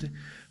terrestre,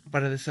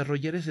 para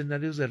desarrollar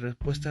escenarios de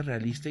respuesta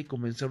realista y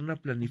comenzar una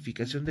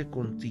planificación de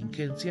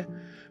contingencia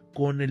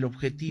con el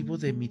objetivo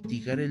de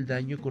mitigar el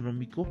daño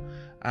económico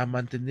a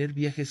mantener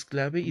viajes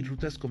clave y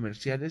rutas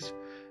comerciales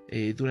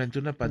durante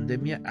una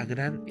pandemia a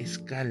gran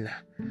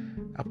escala.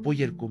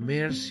 Apoya el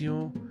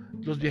comercio,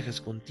 los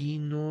viajes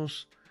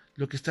continuos.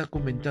 Lo que está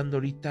comentando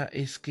ahorita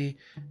es que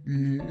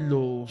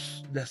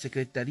las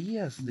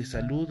secretarías de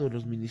salud o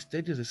los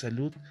ministerios de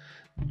salud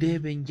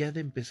deben ya de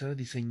empezar a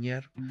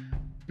diseñar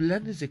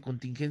planes de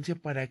contingencia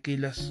para que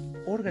las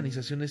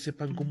organizaciones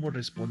sepan cómo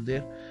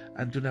responder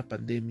ante una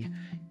pandemia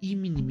y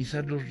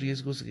minimizar los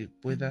riesgos que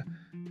pueda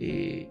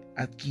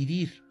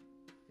adquirir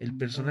el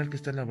personal que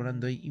está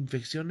elaborando ahí,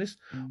 infecciones,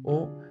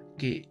 o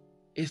que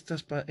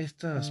estos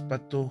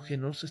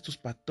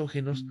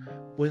patógenos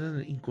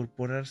puedan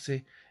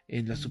incorporarse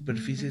en las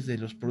superficies de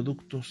los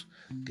productos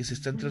que se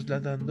están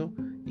trasladando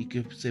y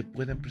que se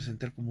puedan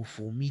presentar como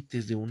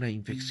fomites de una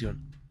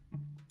infección.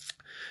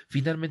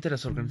 Finalmente,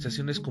 las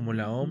organizaciones como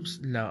la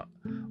OMS, la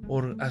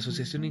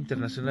Asociación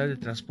Internacional de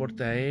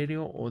Transporte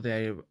Aéreo o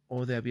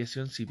de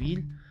Aviación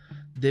Civil,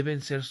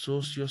 deben ser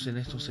socios en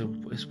estos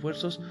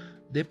esfuerzos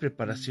de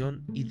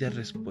preparación y de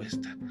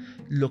respuesta.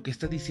 Lo que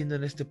está diciendo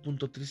en este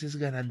punto 3 es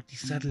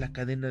garantizar la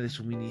cadena de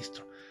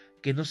suministro,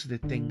 que no se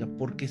detenga,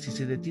 porque si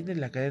se detiene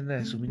la cadena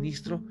de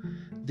suministro,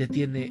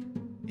 detiene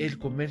el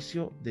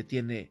comercio,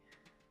 detiene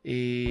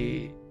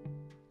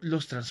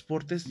los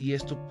transportes, y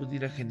esto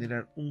pudiera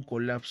generar un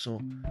colapso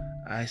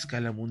a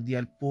escala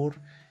mundial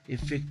por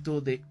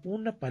efecto de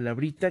una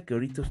palabrita que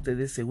ahorita a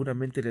ustedes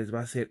seguramente les va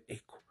a hacer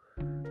eco: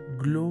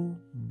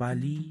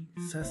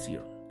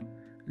 globalización.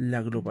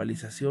 La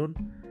globalización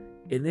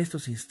en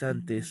estos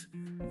instantes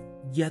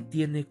ya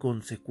tiene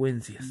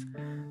consecuencias.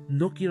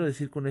 No quiero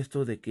decir con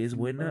esto de que es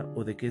buena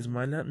o de que es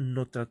mala,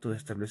 no trato de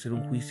establecer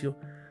un juicio,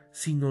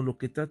 sino lo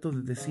que trato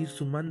de decir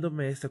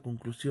sumándome a esta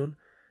conclusión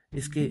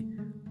es que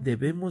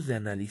debemos de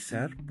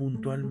analizar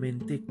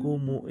puntualmente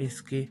cómo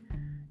es que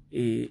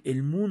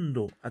el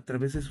mundo a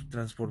través de su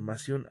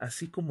transformación,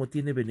 así como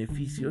tiene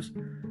beneficios,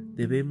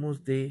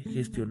 debemos de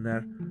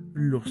gestionar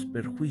los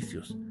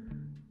perjuicios.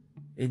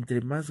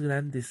 Entre más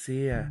grande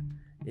sea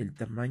el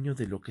tamaño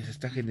de lo que se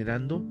está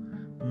generando,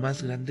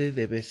 más grande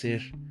debe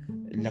ser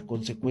la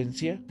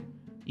consecuencia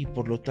y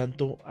por lo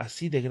tanto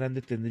así de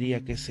grande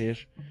tendría que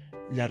ser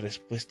la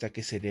respuesta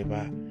que se le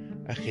va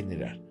a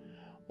generar.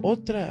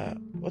 Otra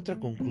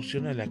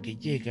conclusión a la que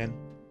llegan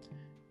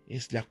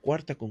es la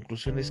cuarta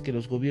conclusión, es que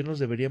los gobiernos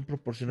deberían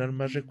proporcionar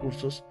más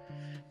recursos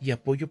y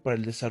apoyo para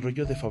el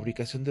desarrollo de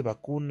fabricación de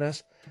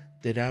vacunas,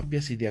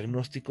 terapias y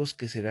diagnósticos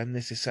que serán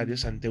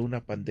necesarios ante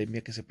una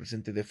pandemia que se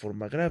presente de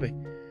forma grave.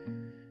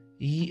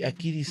 Y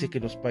aquí dice que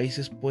los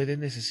países pueden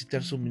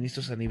necesitar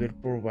suministros a nivel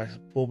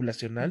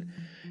poblacional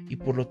y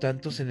por lo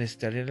tanto se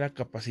necesitaría la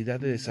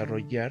capacidad de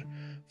desarrollar,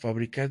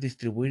 fabricar,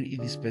 distribuir y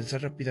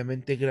dispensar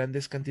rápidamente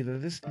grandes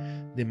cantidades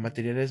de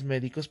materiales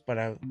médicos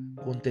para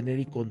contener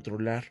y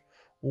controlar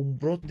un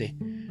brote.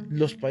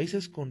 Los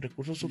países con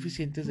recursos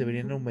suficientes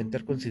deberían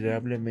aumentar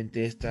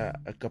considerablemente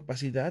esta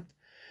capacidad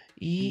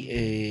y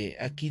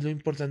aquí lo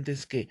importante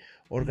es que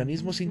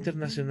organismos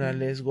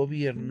internacionales,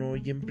 gobierno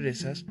y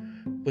empresas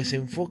pues se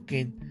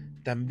enfoquen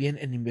también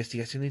en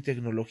investigación y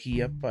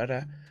tecnología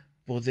para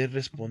poder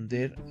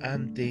responder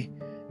ante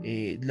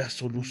las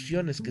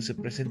soluciones que se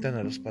presentan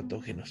a los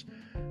patógenos.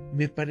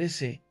 Me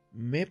parece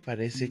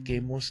que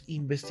hemos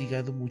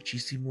investigado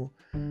muchísimo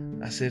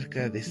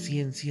acerca de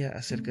ciencia,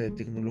 acerca de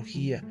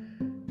tecnología,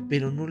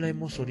 pero no la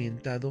hemos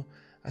orientado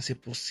hacia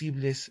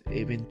posibles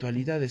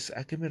eventualidades.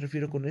 ¿A qué me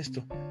refiero con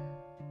esto?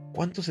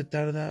 ¿Cuánto se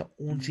tarda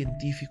un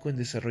científico en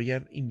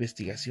desarrollar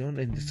investigación,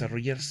 en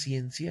desarrollar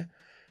ciencia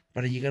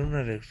para llegar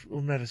a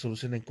una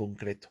resolución en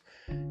concreto?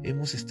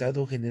 Hemos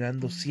estado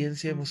generando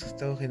ciencia, hemos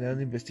estado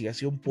generando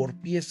investigación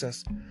por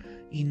piezas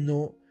y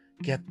no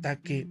que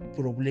ataque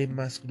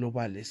problemas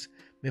globales.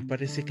 Me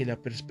parece que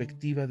la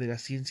perspectiva de la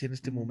ciencia en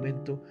este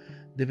momento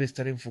debe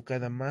estar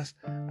enfocada más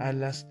a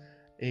las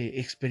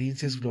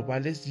experiencias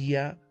globales y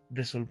a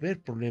resolver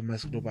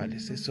problemas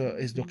globales. Eso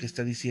es lo que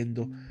está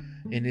diciendo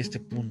en este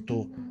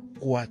punto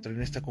 4,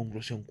 en esta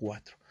conclusión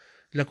 4.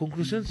 La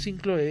conclusión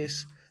 5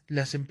 es: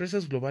 las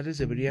empresas globales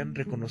deberían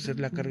reconocer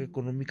la carga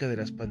económica de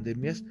las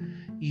pandemias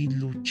y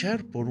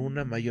luchar por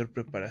una mayor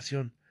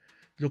preparación.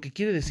 Lo que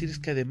quiere decir es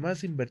que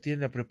además de invertir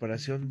en la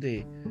preparación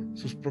de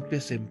sus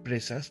propias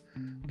empresas,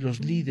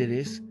 los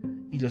líderes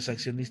y los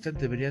accionistas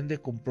deberían de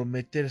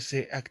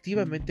comprometerse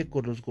activamente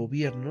con los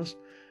gobiernos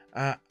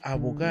a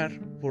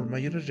abogar por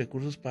mayores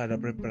recursos para la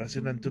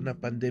preparación ante una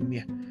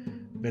pandemia,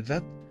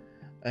 ¿verdad?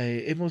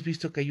 Hemos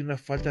visto que hay una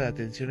falta de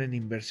atención en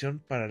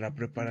inversión para la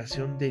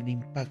preparación del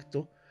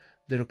impacto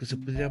de lo que se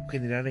podría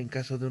generar en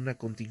caso de una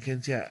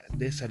contingencia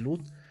de salud,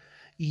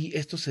 y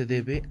esto se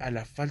debe a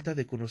la falta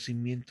de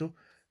conocimiento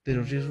de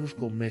los riesgos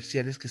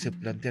comerciales que se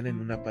plantean en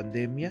una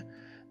pandemia,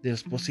 de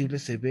los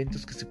posibles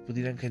eventos que se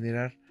pudieran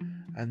generar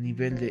a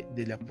nivel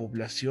de la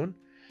población.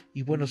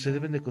 Y bueno, se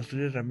deben de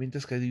construir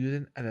herramientas que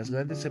ayuden a las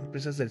grandes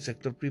empresas del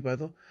sector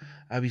privado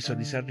a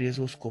visualizar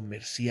riesgos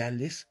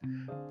comerciales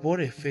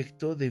por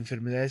efecto de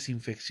enfermedades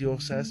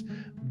infecciosas,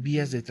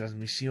 vías de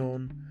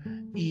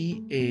transmisión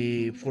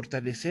y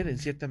fortalecer en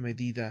cierta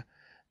medida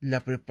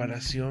la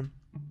preparación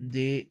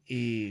de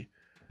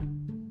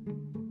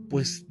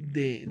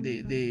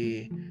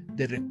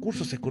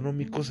recursos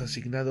económicos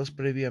asignados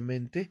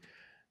previamente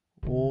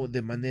o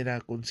de manera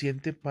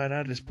consciente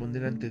para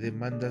responder ante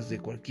demandas de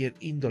cualquier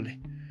índole.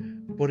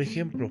 Por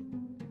ejemplo,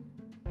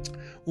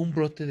 un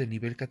brote de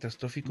nivel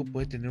catastrófico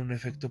puede tener un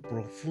efecto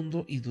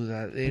profundo y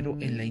duradero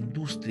en la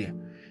industria.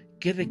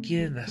 ¿Qué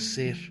requieren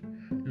hacer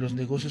los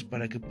negocios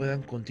para que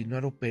puedan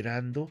continuar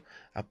operando,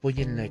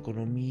 apoyen la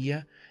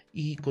economía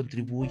y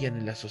contribuyan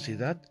en la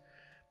sociedad?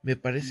 Me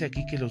parece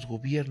aquí que los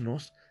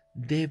gobiernos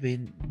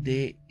deben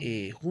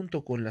de,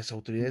 junto con las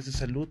autoridades de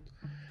salud,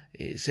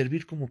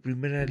 servir como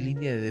primera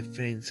línea de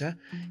defensa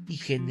y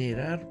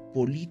generar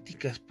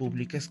políticas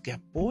públicas que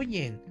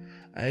apoyen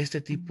a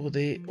este tipo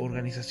de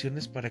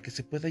organizaciones para que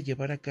se pueda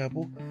llevar a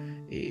cabo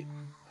eh,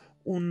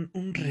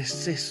 un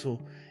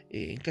receso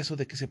en caso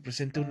de que se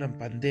presente una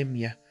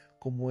pandemia,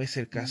 como es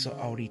el caso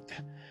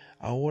ahorita.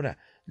 Ahora,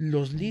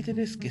 los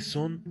líderes que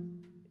son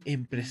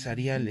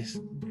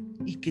empresariales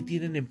y que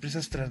tienen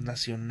empresas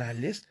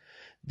transnacionales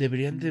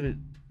deberían de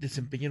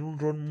desempeñar un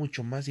rol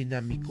mucho más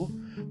dinámico,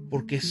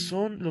 porque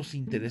son los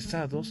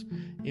interesados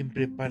en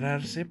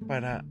prepararse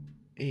para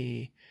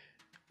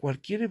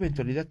cualquier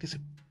eventualidad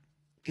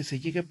que se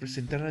llegue a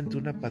presentar ante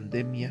una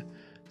pandemia,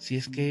 si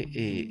es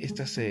que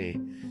ésta se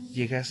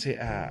llegase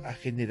a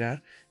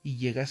generar y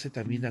llegase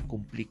también a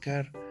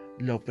complicar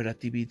la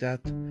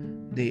operatividad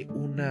de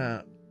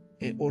una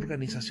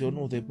organización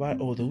o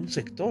de un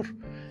sector.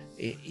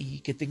 y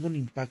que tenga un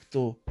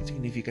impacto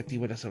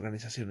significativo en las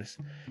organizaciones.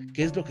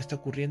 ¿Qué es lo que está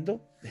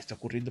ocurriendo? Está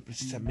ocurriendo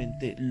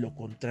precisamente lo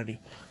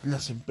contrario.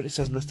 Las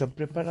empresas no están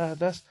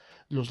preparadas,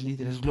 los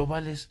líderes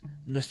globales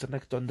no están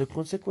actuando en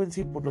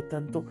consecuencia y por lo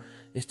tanto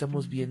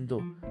estamos viendo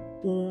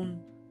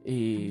un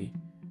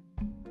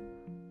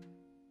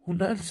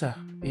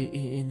alza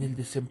en el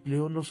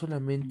desempleo, no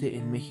solamente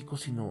en México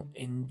sino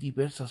en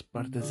diversas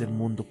partes del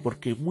mundo,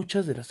 porque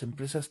muchas de las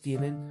empresas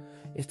tienen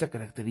esta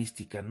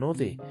característica, ¿no?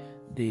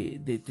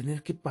 de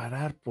tener que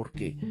parar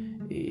porque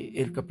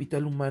el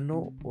capital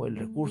humano o el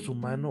recurso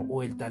humano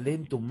o el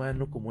talento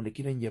humano, como le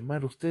quieran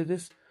llamar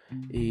ustedes,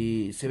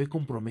 se ve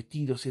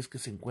comprometido si es que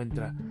se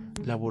encuentra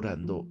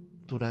laborando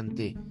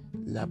durante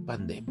la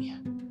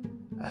pandemia.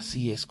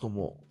 Así es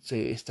como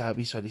se está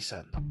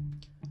visualizando.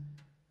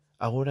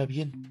 Ahora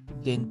bien,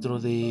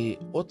 dentro de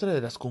otra de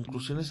las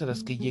conclusiones a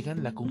las que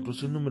llegan, la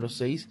conclusión número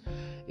 6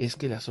 es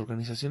que las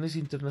organizaciones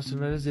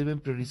internacionales deben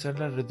priorizar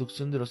la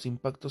reducción de los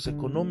impactos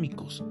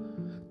económicos,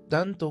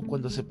 tanto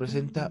cuando se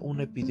presenta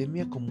una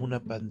epidemia como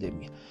una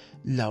pandemia.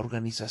 La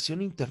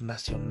organización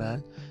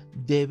internacional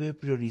debe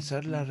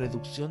priorizar la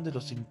reducción de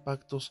los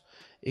impactos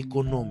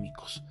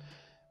económicos.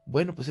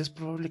 Bueno, pues es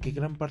probable que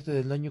gran parte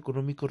del daño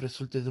económico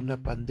resultante de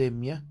una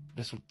pandemia,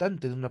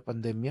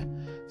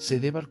 se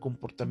deba al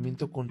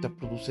comportamiento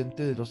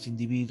contraproducente de los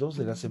individuos,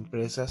 de las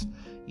empresas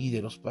y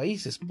de los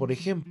países. Por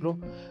ejemplo,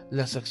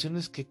 las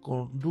acciones que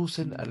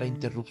conducen a la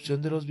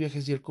interrupción de los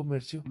viajes y el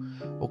comercio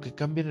o que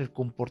cambian el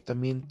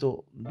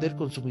comportamiento del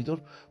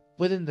consumidor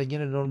pueden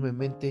dañar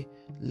enormemente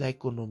la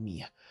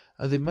economía,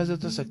 además de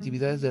otras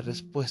actividades de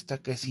respuesta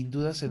que sin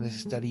duda se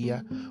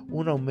necesitaría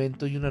un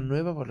aumento y una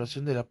nueva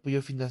evaluación del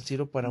apoyo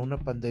financiero para una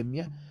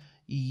pandemia,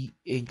 y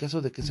en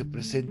caso de que se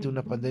presente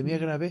una pandemia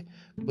grave,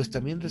 pues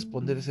también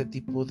responder a ese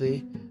tipo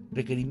de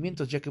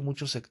requerimientos, ya que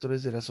muchos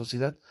sectores de la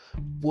sociedad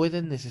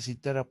pueden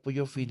necesitar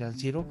apoyo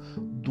financiero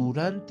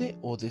durante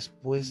o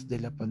después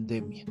de la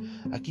pandemia.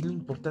 Aquí lo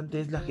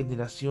importante es la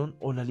generación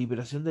o la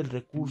liberación del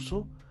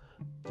recurso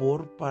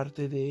por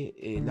parte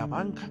de la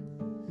banca.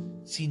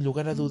 Sin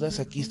lugar a dudas,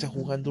 aquí está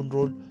jugando un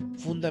rol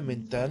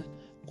fundamental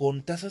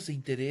con tasas de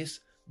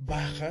interés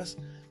bajas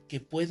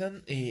que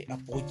puedan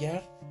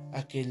apoyar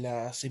a que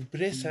las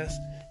empresas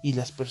y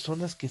las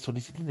personas que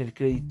soliciten el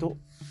crédito,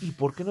 y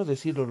por qué no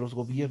decirlo, los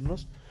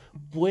gobiernos,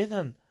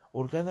 puedan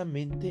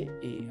holgadamente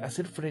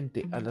hacer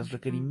frente a los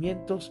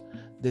requerimientos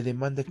de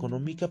demanda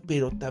económica,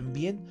 pero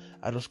también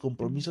a los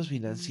compromisos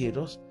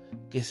financieros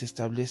que se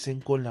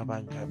establecen con la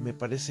banca. Me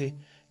parece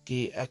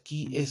que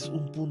aquí es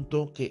un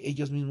punto que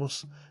ellos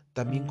mismos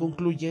también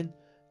concluyen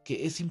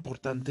que es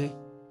importante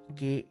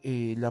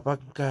que la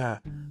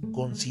banca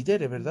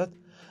considere, ¿verdad?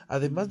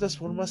 Además, las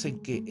formas en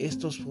que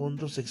estos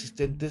fondos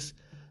existentes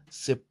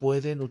se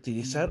pueden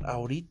utilizar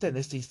ahorita en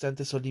este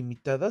instante son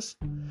limitadas.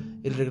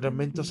 El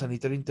Reglamento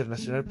Sanitario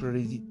Internacional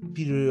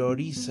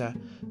prioriza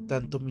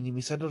tanto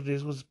minimizar los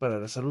riesgos para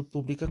la salud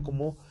pública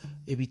como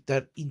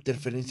evitar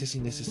interferencias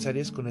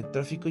innecesarias con el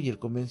tráfico y el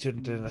comercio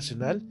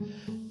internacional,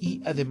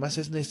 y además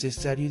es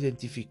necesario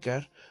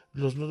identificar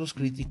los nodos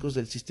críticos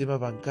del sistema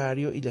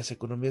bancario y las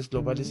economías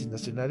globales y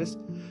nacionales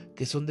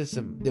que son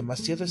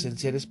demasiado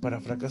esenciales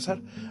para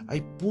fracasar.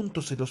 Hay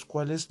puntos en los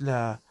cuales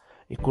la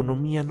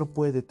economía no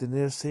puede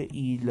detenerse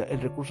y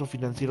el recurso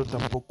financiero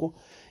tampoco,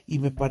 y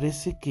me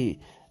parece que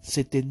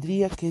se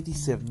tendría que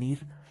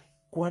discernir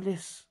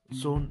cuáles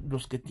son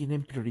los que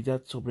tienen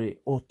prioridad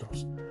sobre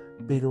otros,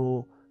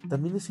 pero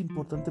también es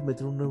importante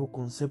meter un nuevo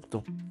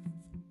concepto.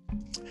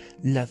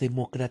 La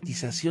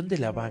democratización de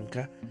la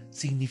banca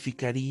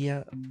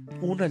significaría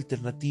una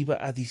alternativa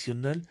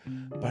adicional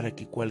para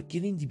que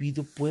cualquier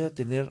individuo pueda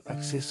tener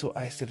acceso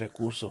a este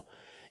recurso.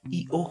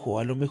 Y ojo,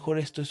 a lo mejor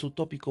esto es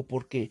utópico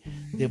porque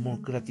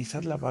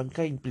democratizar la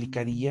banca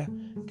implicaría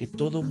que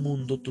todo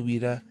mundo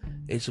tuviera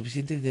el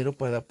suficiente dinero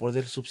para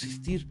poder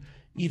subsistir.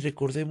 Y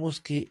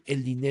recordemos que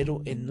el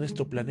dinero en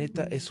nuestro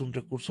planeta es un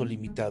recurso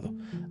limitado.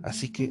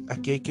 Así que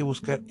aquí hay que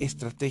buscar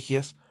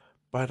estrategias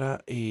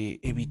para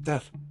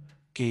evitar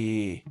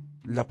que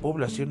la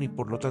población y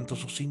por lo tanto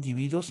sus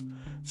individuos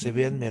se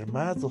vean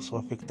mermados o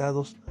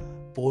afectados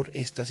por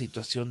esta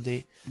situación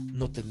de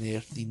no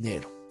tener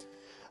dinero.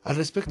 Al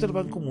respecto, el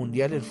Banco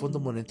Mundial, el Fondo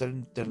Monetario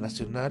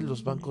Internacional,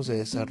 los bancos de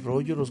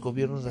desarrollo, los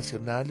gobiernos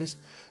nacionales,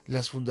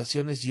 las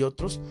fundaciones y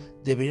otros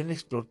deberían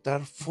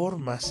explotar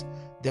formas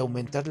de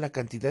aumentar la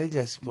cantidad y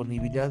la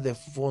disponibilidad de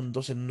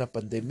fondos en una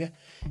pandemia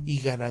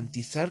y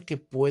garantizar que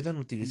puedan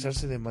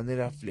utilizarse de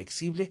manera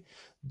flexible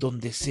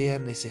donde sea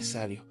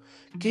necesario.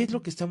 ¿Qué es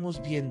lo que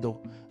estamos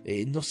viendo?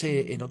 No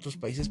sé en otros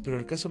países, pero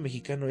el caso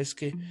mexicano es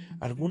que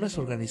algunas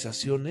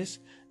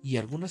organizaciones y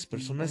algunas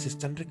personas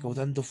están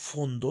recaudando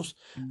fondos,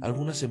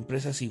 algunas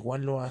empresas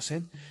igual lo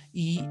hacen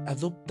y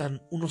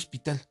adoptan un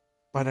hospital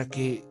para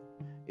que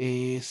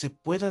se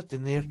pueda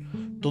tener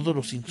todos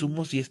los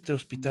insumos y este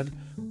hospital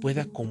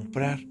pueda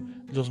comprar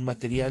los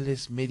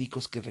materiales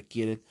médicos que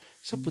requieren.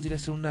 Esa podría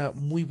ser una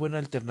muy buena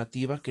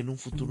alternativa que en un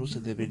futuro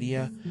se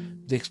debería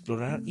de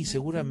explorar, y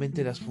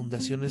seguramente las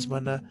fundaciones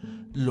van a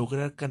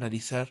lograr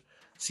canalizar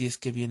si es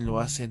que bien lo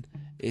hacen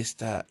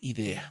esta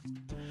idea.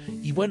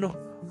 Y bueno,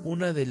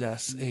 una de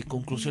las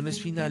conclusiones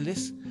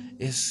finales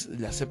es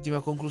la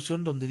séptima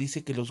conclusión, donde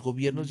dice que los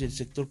gobiernos y el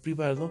sector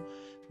privado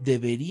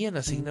deberían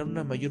asignar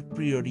una mayor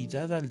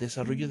prioridad al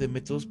desarrollo de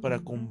métodos para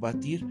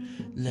combatir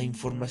la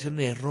información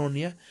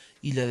errónea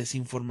y la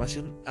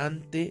desinformación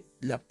ante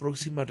la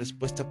próxima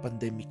respuesta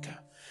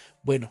pandémica.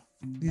 Bueno,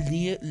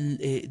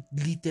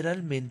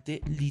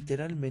 literalmente,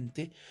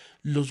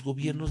 los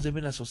gobiernos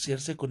deben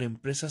asociarse con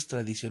empresas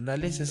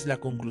tradicionales, es la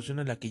conclusión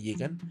a la que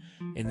llegan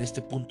en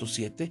este punto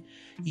 7,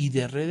 y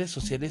de redes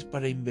sociales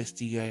para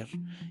investigar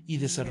y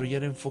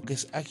desarrollar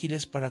enfoques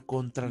ágiles para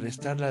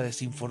contrarrestar la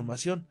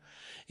desinformación.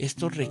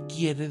 Esto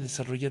requiere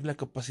desarrollar la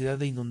capacidad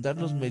de inundar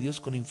los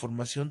medios con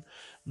información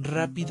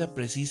rápida,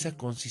 precisa,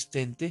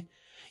 consistente,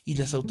 y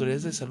las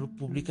autoridades de salud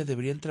pública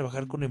deberían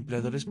trabajar con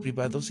empleadores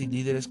privados y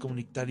líderes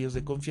comunitarios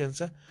de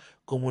confianza,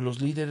 como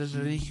los líderes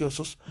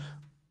religiosos,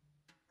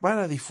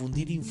 para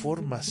difundir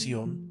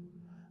información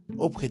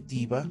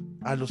objetiva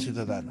a los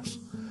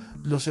ciudadanos.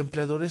 Los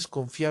empleadores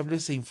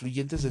confiables e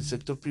influyentes del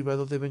sector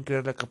privado deben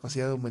crear la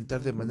capacidad de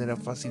aumentar de manera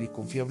fácil y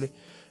confiable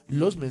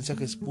los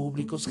mensajes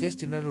públicos,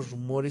 gestionar los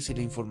rumores y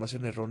la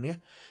información errónea,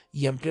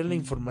 y ampliar la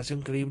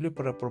información creíble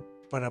para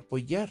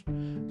apoyar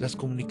las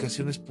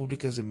comunicaciones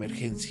públicas de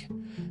emergencia.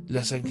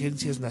 Las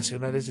agencias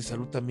nacionales de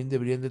salud también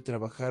deberían de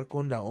trabajar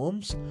con la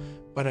OMS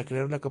para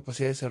crear una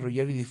capacidad de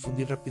desarrollar y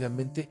difundir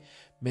rápidamente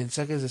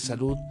mensajes de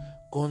salud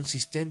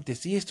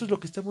consistentes. Y esto es lo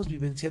que estamos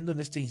vivenciando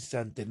en este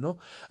instante, ¿no?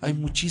 Hay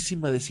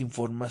muchísima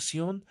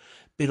desinformación,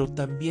 pero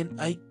también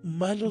hay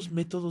malos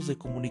métodos de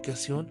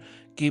comunicación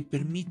que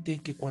permiten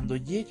que cuando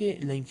llegue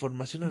la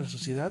información a la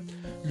sociedad,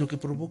 lo que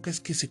provoca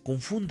es que se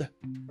confunda.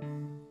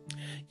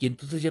 Y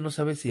entonces ya no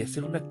sabes si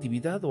hacer una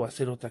actividad o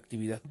hacer otra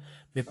actividad.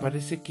 Me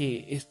parece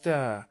que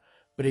esta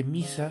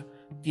premisa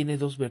tiene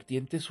dos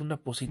vertientes, una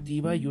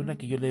positiva y una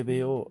que yo le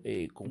veo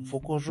con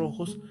focos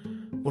rojos,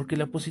 porque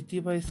la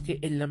positiva es que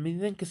en la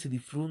medida en que se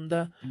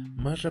difunda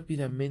más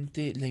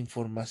rápidamente la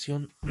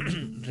información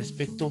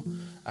respecto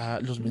a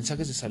los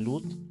mensajes de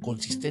salud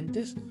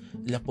consistentes,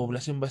 la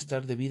población va a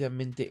estar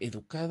debidamente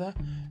educada,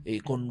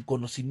 con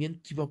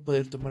conocimiento, y va a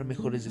poder tomar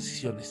mejores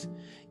decisiones.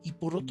 Y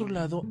por otro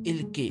lado,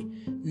 el que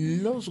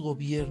los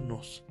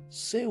gobiernos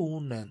se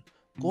unan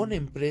con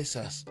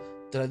empresas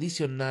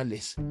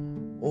tradicionales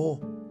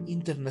o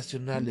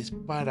internacionales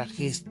para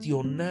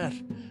gestionar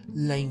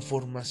la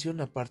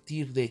información a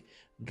partir de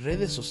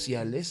redes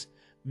sociales,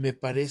 me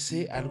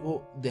parece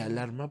algo de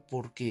alarma,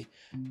 porque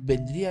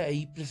vendría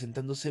ahí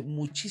presentándose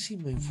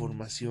muchísima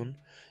información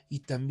y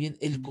también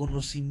el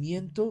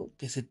conocimiento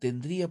que se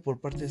tendría por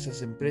parte de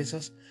esas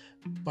empresas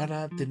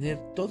para tener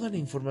toda la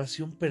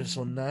información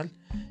personal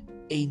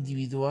e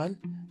individual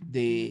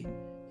de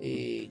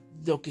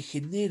lo que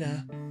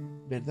genera,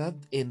 ¿verdad?,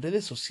 en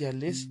redes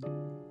sociales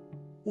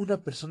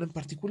una persona en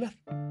particular.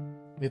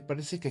 Me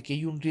parece que aquí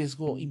hay un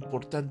riesgo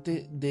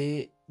importante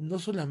de no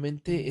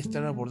solamente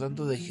estar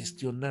abordando de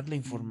gestionar la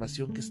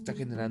información que se está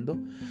generando,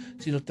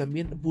 sino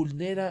también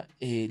vulnera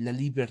la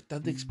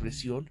libertad de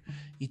expresión,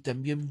 y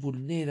también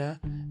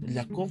vulnera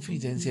la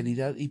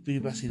confidencialidad y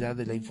privacidad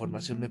de la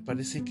información. Me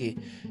parece que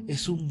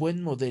es un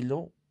buen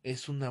modelo,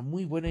 es una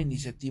muy buena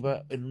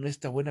iniciativa en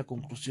esta buena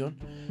conclusión,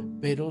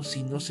 pero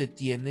si no se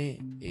tiene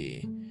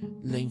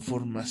la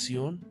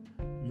información,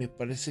 me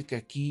parece que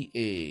aquí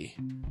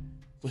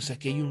pues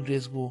aquí hay un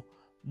riesgo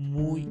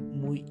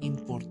muy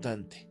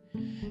importante.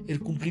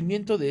 El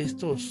cumplimiento de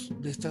estos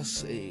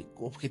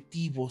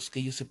objetivos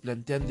que ellos se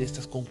plantean, de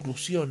estas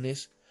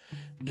conclusiones,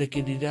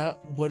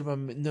 requerirá,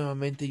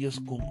 nuevamente ellos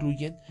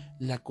concluyen,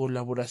 la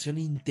colaboración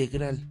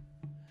integral.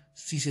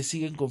 Si se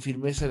siguen con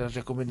firmeza las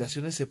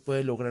recomendaciones, se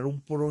puede lograr un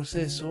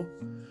proceso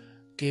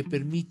que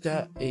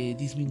permita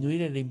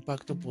disminuir el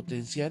impacto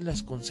potencial,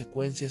 las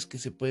consecuencias que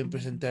se pueden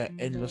presentar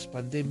en las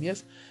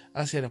pandemias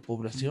hacia la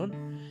población.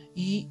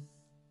 Y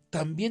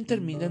también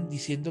terminan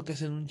diciendo que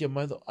hacen un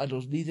llamado a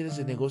los líderes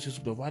de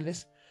negocios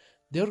globales,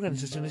 de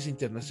organizaciones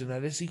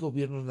internacionales y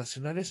gobiernos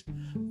nacionales,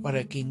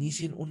 para que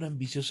inicien un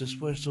ambicioso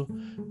esfuerzo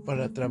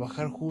para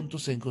trabajar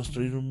juntos en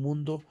construir un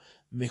mundo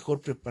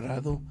mejor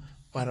preparado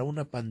para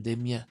una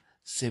pandemia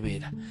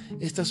severa.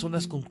 Estas son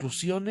las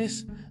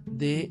conclusiones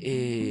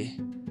del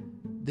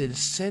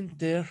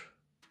Center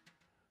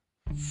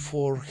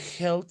for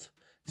Health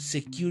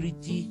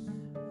Security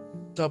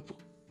Top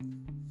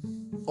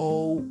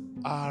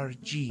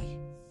ORG.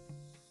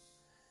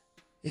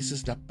 Esa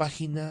es la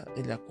página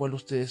en la cual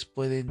ustedes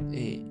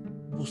pueden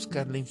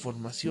buscar la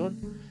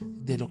información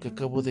de lo que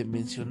acabo de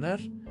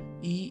mencionar,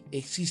 y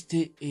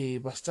existe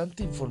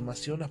bastante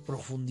información a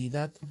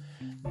profundidad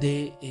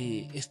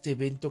de este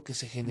evento que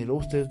se generó.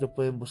 Ustedes lo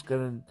pueden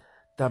buscar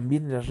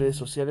también en las redes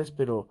sociales,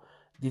 pero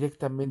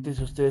directamente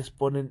si ustedes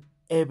ponen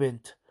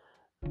Event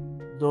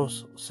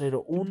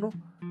 201,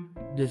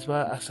 les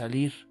va a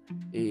salir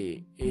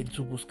en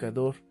su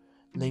buscador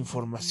la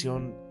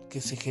información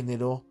que se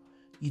generó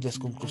y las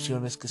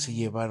conclusiones que se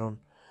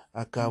llevaron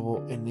a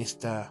cabo en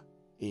este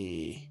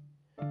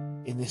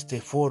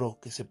foro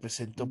que se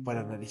presentó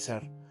para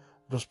analizar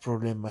los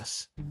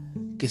problemas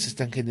que se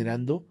están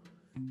generando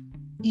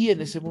y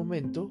en ese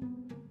momento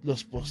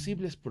los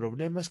posibles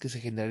problemas que se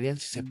generarían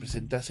si se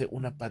presentase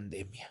una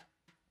pandemia.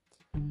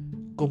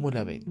 ¿Cómo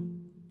la ven?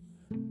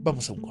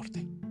 Vamos a un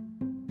corte.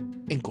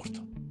 En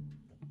corto.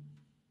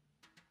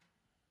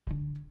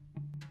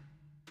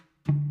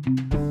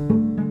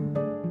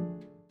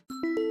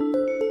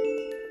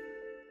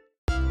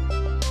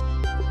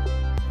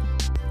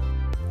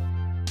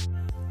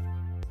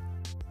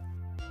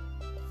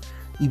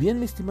 Y bien,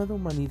 mi estimada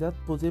humanidad,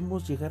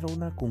 podemos llegar a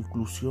una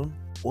conclusión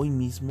hoy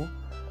mismo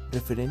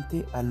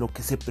referente a lo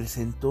que se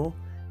presentó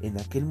en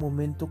aquel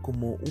momento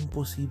como un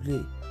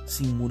posible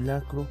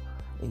simulacro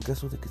en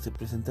caso de que se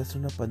presentase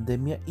una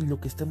pandemia y lo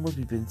que estamos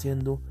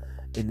vivenciando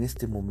en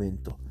este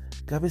momento.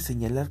 Cabe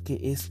señalar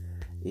que es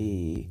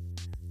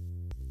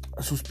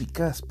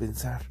suspicaz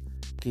pensar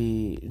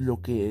que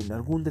lo que en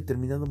algún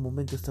determinado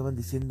momento estaban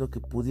diciendo que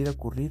pudiera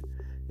ocurrir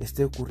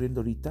esté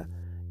ocurriendo ahorita,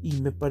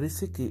 y me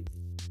parece que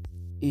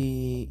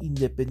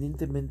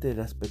independientemente de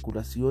la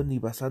especulación y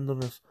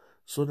basándonos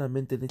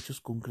solamente en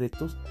hechos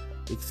concretos,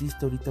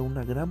 existe ahorita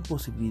una gran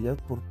posibilidad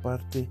por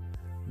parte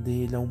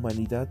de la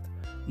humanidad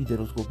y de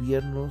los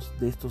gobiernos,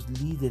 de estos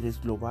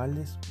líderes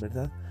globales,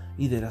 ¿verdad?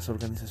 Y de las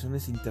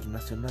organizaciones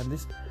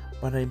internacionales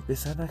para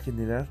empezar a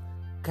generar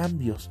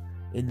cambios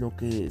en lo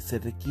que se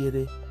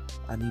requiere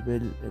a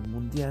nivel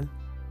mundial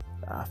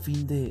a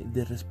fin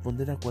de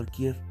responder a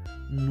cualquier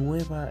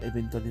nueva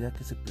eventualidad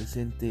que se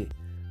presente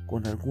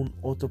con algún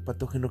otro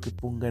patógeno que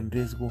ponga en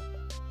riesgo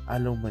a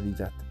la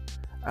humanidad.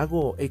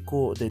 Hago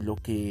eco de lo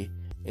que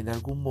en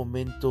algún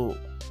momento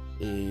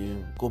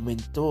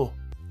comentó,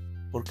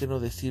 por qué no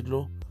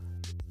decirlo,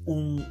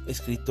 un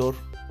escritor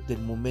del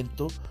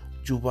momento,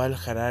 Yuval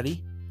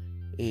Harari,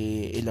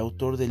 el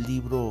autor del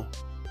libro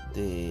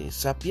de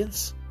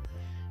Sapiens,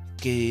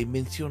 que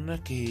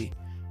menciona que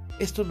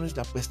esto no es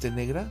la peste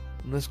negra,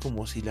 no es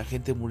como si la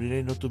gente muriera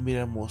y no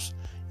tuviéramos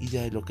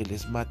idea de lo que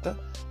les mata,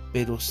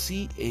 pero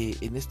sí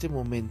en este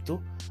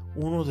momento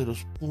uno de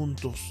los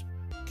puntos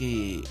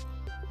que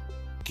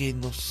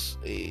nos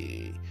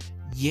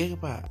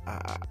lleva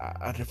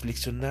a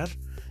reflexionar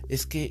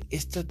es que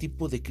este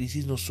tipo de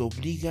crisis nos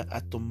obliga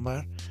a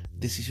tomar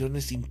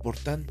decisiones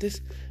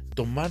importantes,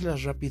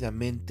 tomarlas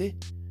rápidamente,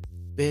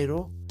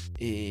 pero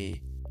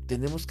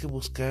tenemos que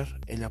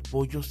buscar el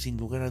apoyo sin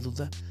lugar a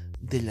duda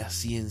de la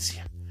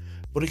ciencia.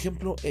 Por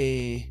ejemplo,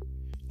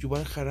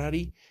 Yuval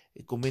Harari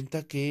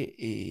comenta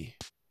que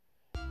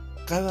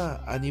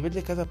a nivel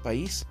de cada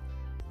país,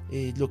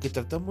 lo que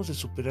tratamos de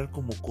superar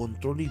como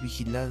control y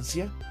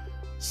vigilancia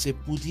se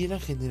pudiera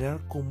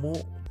generar como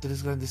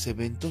 3 grandes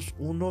eventos: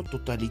 uno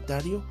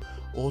totalitario,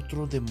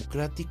 otro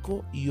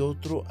democrático y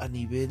otro a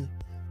nivel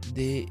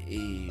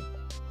de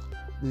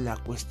la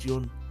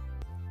cuestión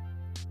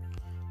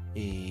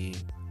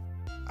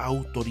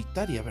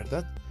autoritaria,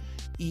 ¿verdad?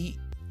 Y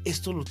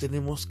esto lo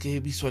tenemos que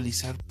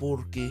visualizar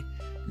porque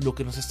lo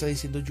que nos está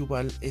diciendo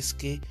Yuval es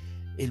que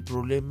el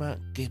problema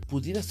que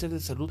pudiera ser de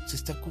salud se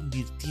está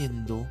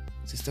convirtiendo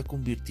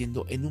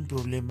en un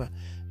problema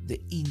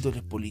de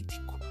índole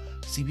político.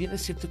 Si bien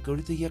es cierto que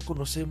ahorita ya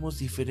conocemos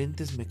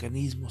diferentes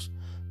mecanismos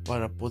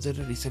para poder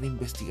realizar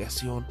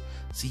investigación,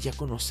 si ya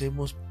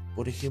conocemos,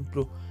 por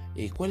ejemplo,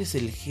 cuál es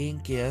el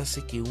gen que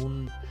hace que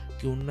un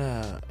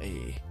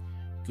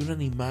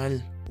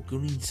animal o que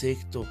un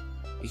insecto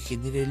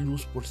genere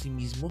luz por sí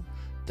mismo,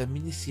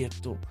 también es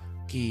cierto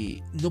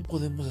que no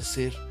podemos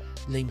hacer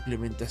la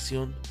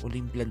implementación o la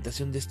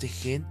implantación de este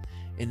gen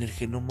en el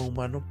genoma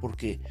humano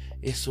porque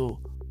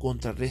eso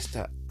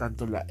contrarresta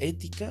tanto la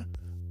ética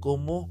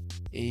como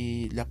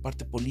la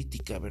parte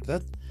política,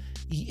 ¿verdad?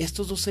 Y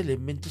estos dos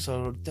elementos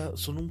ahorita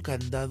son un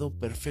candado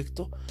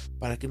perfecto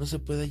para que no se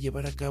pueda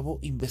llevar a cabo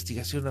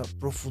investigación a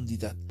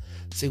profundidad.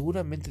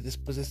 Seguramente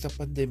después de esta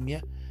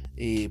pandemia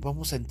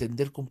vamos a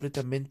entender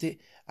completamente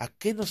a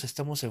qué nos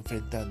estamos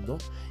enfrentando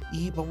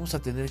y vamos a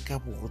tener que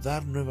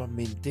abordar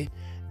nuevamente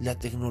la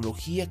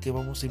tecnología que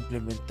vamos a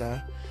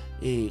implementar,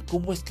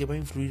 cómo es que va a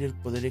influir el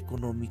poder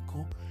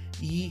económico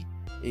y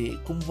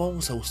cómo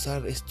vamos a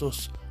usar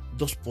estos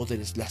dos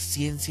poderes, la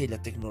ciencia y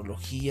la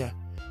tecnología,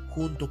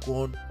 junto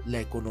con la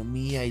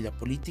economía y la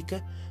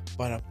política,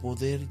 para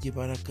poder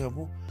llevar a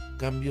cabo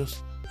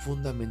cambios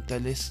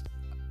fundamentales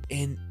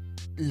en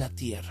la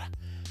Tierra.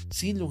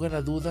 Sin lugar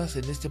a dudas,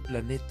 en este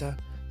planeta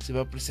se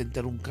va a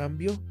presentar un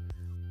cambio.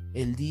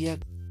 El día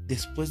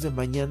después de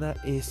mañana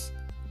es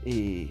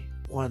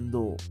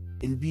cuando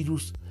el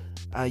virus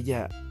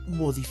haya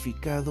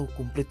modificado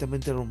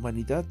completamente a la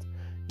humanidad,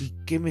 y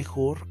qué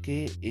mejor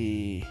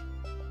que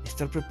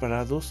estar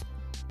preparados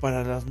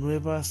para las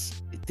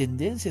nuevas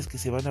tendencias que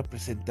se van a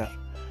presentar.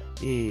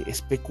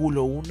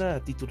 Especulo una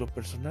a título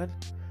personal: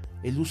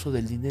 el uso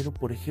del dinero,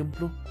 por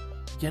ejemplo.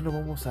 Ya no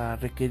vamos a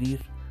requerir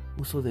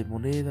uso de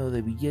moneda o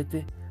de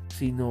billete,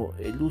 sino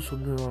el uso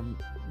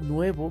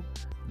nuevo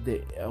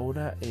de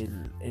ahora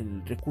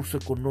el recurso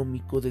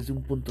económico desde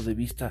un punto de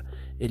vista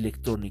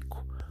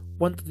electrónico.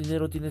 ¿Cuánto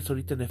dinero tienes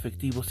ahorita en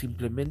efectivo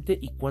simplemente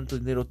y cuánto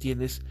dinero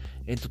tienes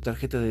en tu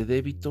tarjeta de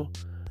débito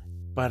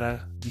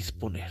para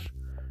disponer?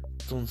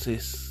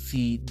 Entonces,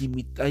 si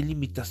hay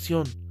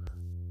limitación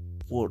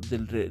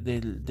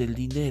del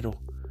dinero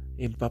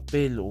en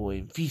papel o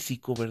en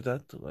físico,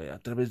 ¿verdad? A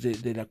través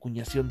de la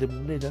acuñación de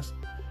monedas,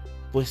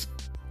 pues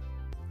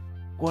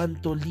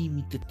 ¿cuánto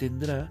límite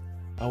tendrá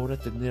ahora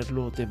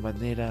tenerlo de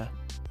manera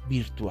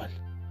virtual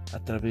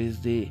a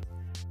través de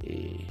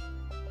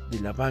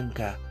la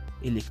banca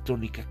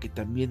electrónica, que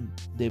también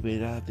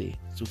deberá de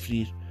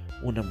sufrir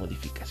una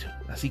modificación?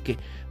 Así que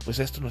pues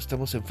a esto nos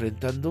estamos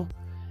enfrentando.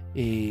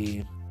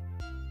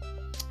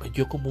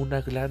 Yo, como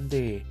una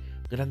grande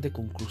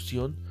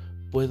conclusión,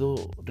 puedo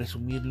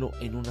resumirlo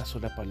en una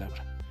sola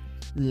palabra: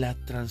 la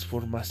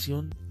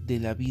transformación de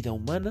la vida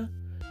humana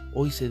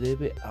hoy se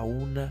debe a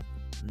una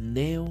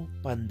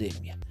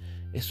neopandemia.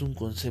 Es un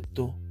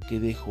concepto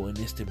que dejo en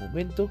este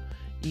momento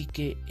y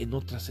que en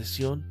otra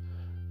sesión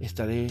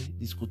estaré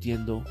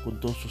discutiendo con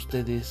todos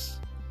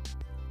ustedes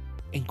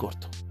en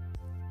corto.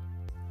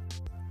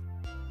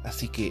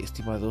 Así que,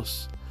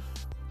 estimados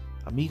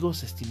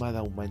amigos,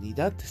 estimada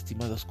humanidad,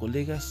 estimados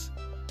colegas,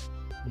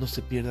 no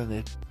se pierdan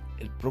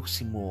el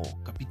próximo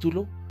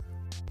capítulo,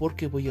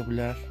 porque voy a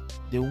hablar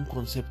de un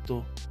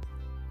concepto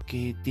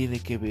que tiene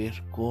que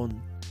ver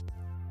con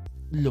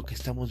lo que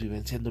estamos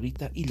vivenciando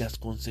ahorita y las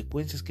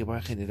consecuencias que va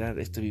a generar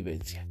esta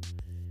vivencia.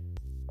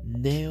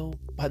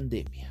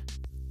 Neopandemia,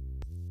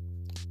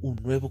 un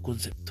nuevo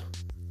concepto.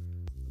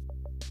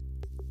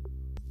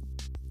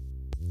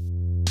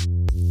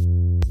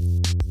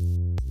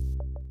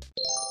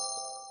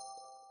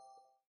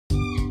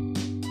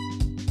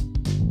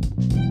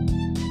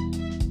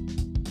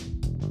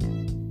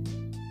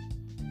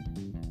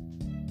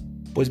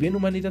 Pues bien,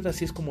 humanidad,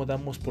 así es como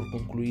damos por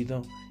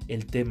concluido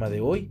el tema de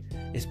hoy,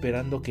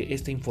 esperando que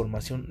esta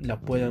información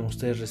la puedan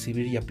ustedes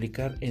recibir y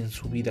aplicar en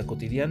su vida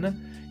cotidiana,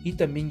 y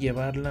también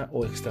llevarla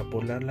o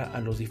extrapolarla a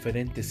los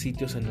diferentes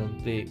sitios en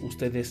donde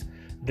ustedes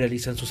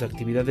realizan sus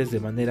actividades de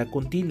manera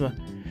continua.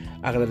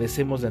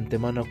 Agradecemos de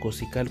antemano a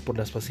Cosical por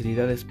las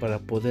facilidades para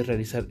poder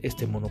realizar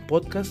este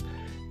monopodcast,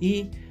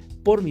 y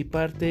por mi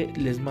parte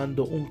les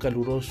mando un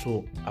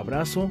caluroso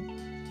abrazo,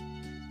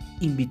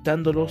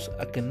 invitándolos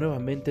a que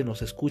nuevamente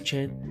nos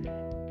escuchen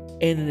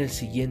en el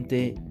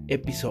siguiente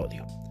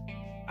episodio.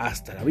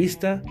 Hasta la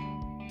vista,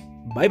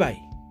 bye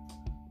bye.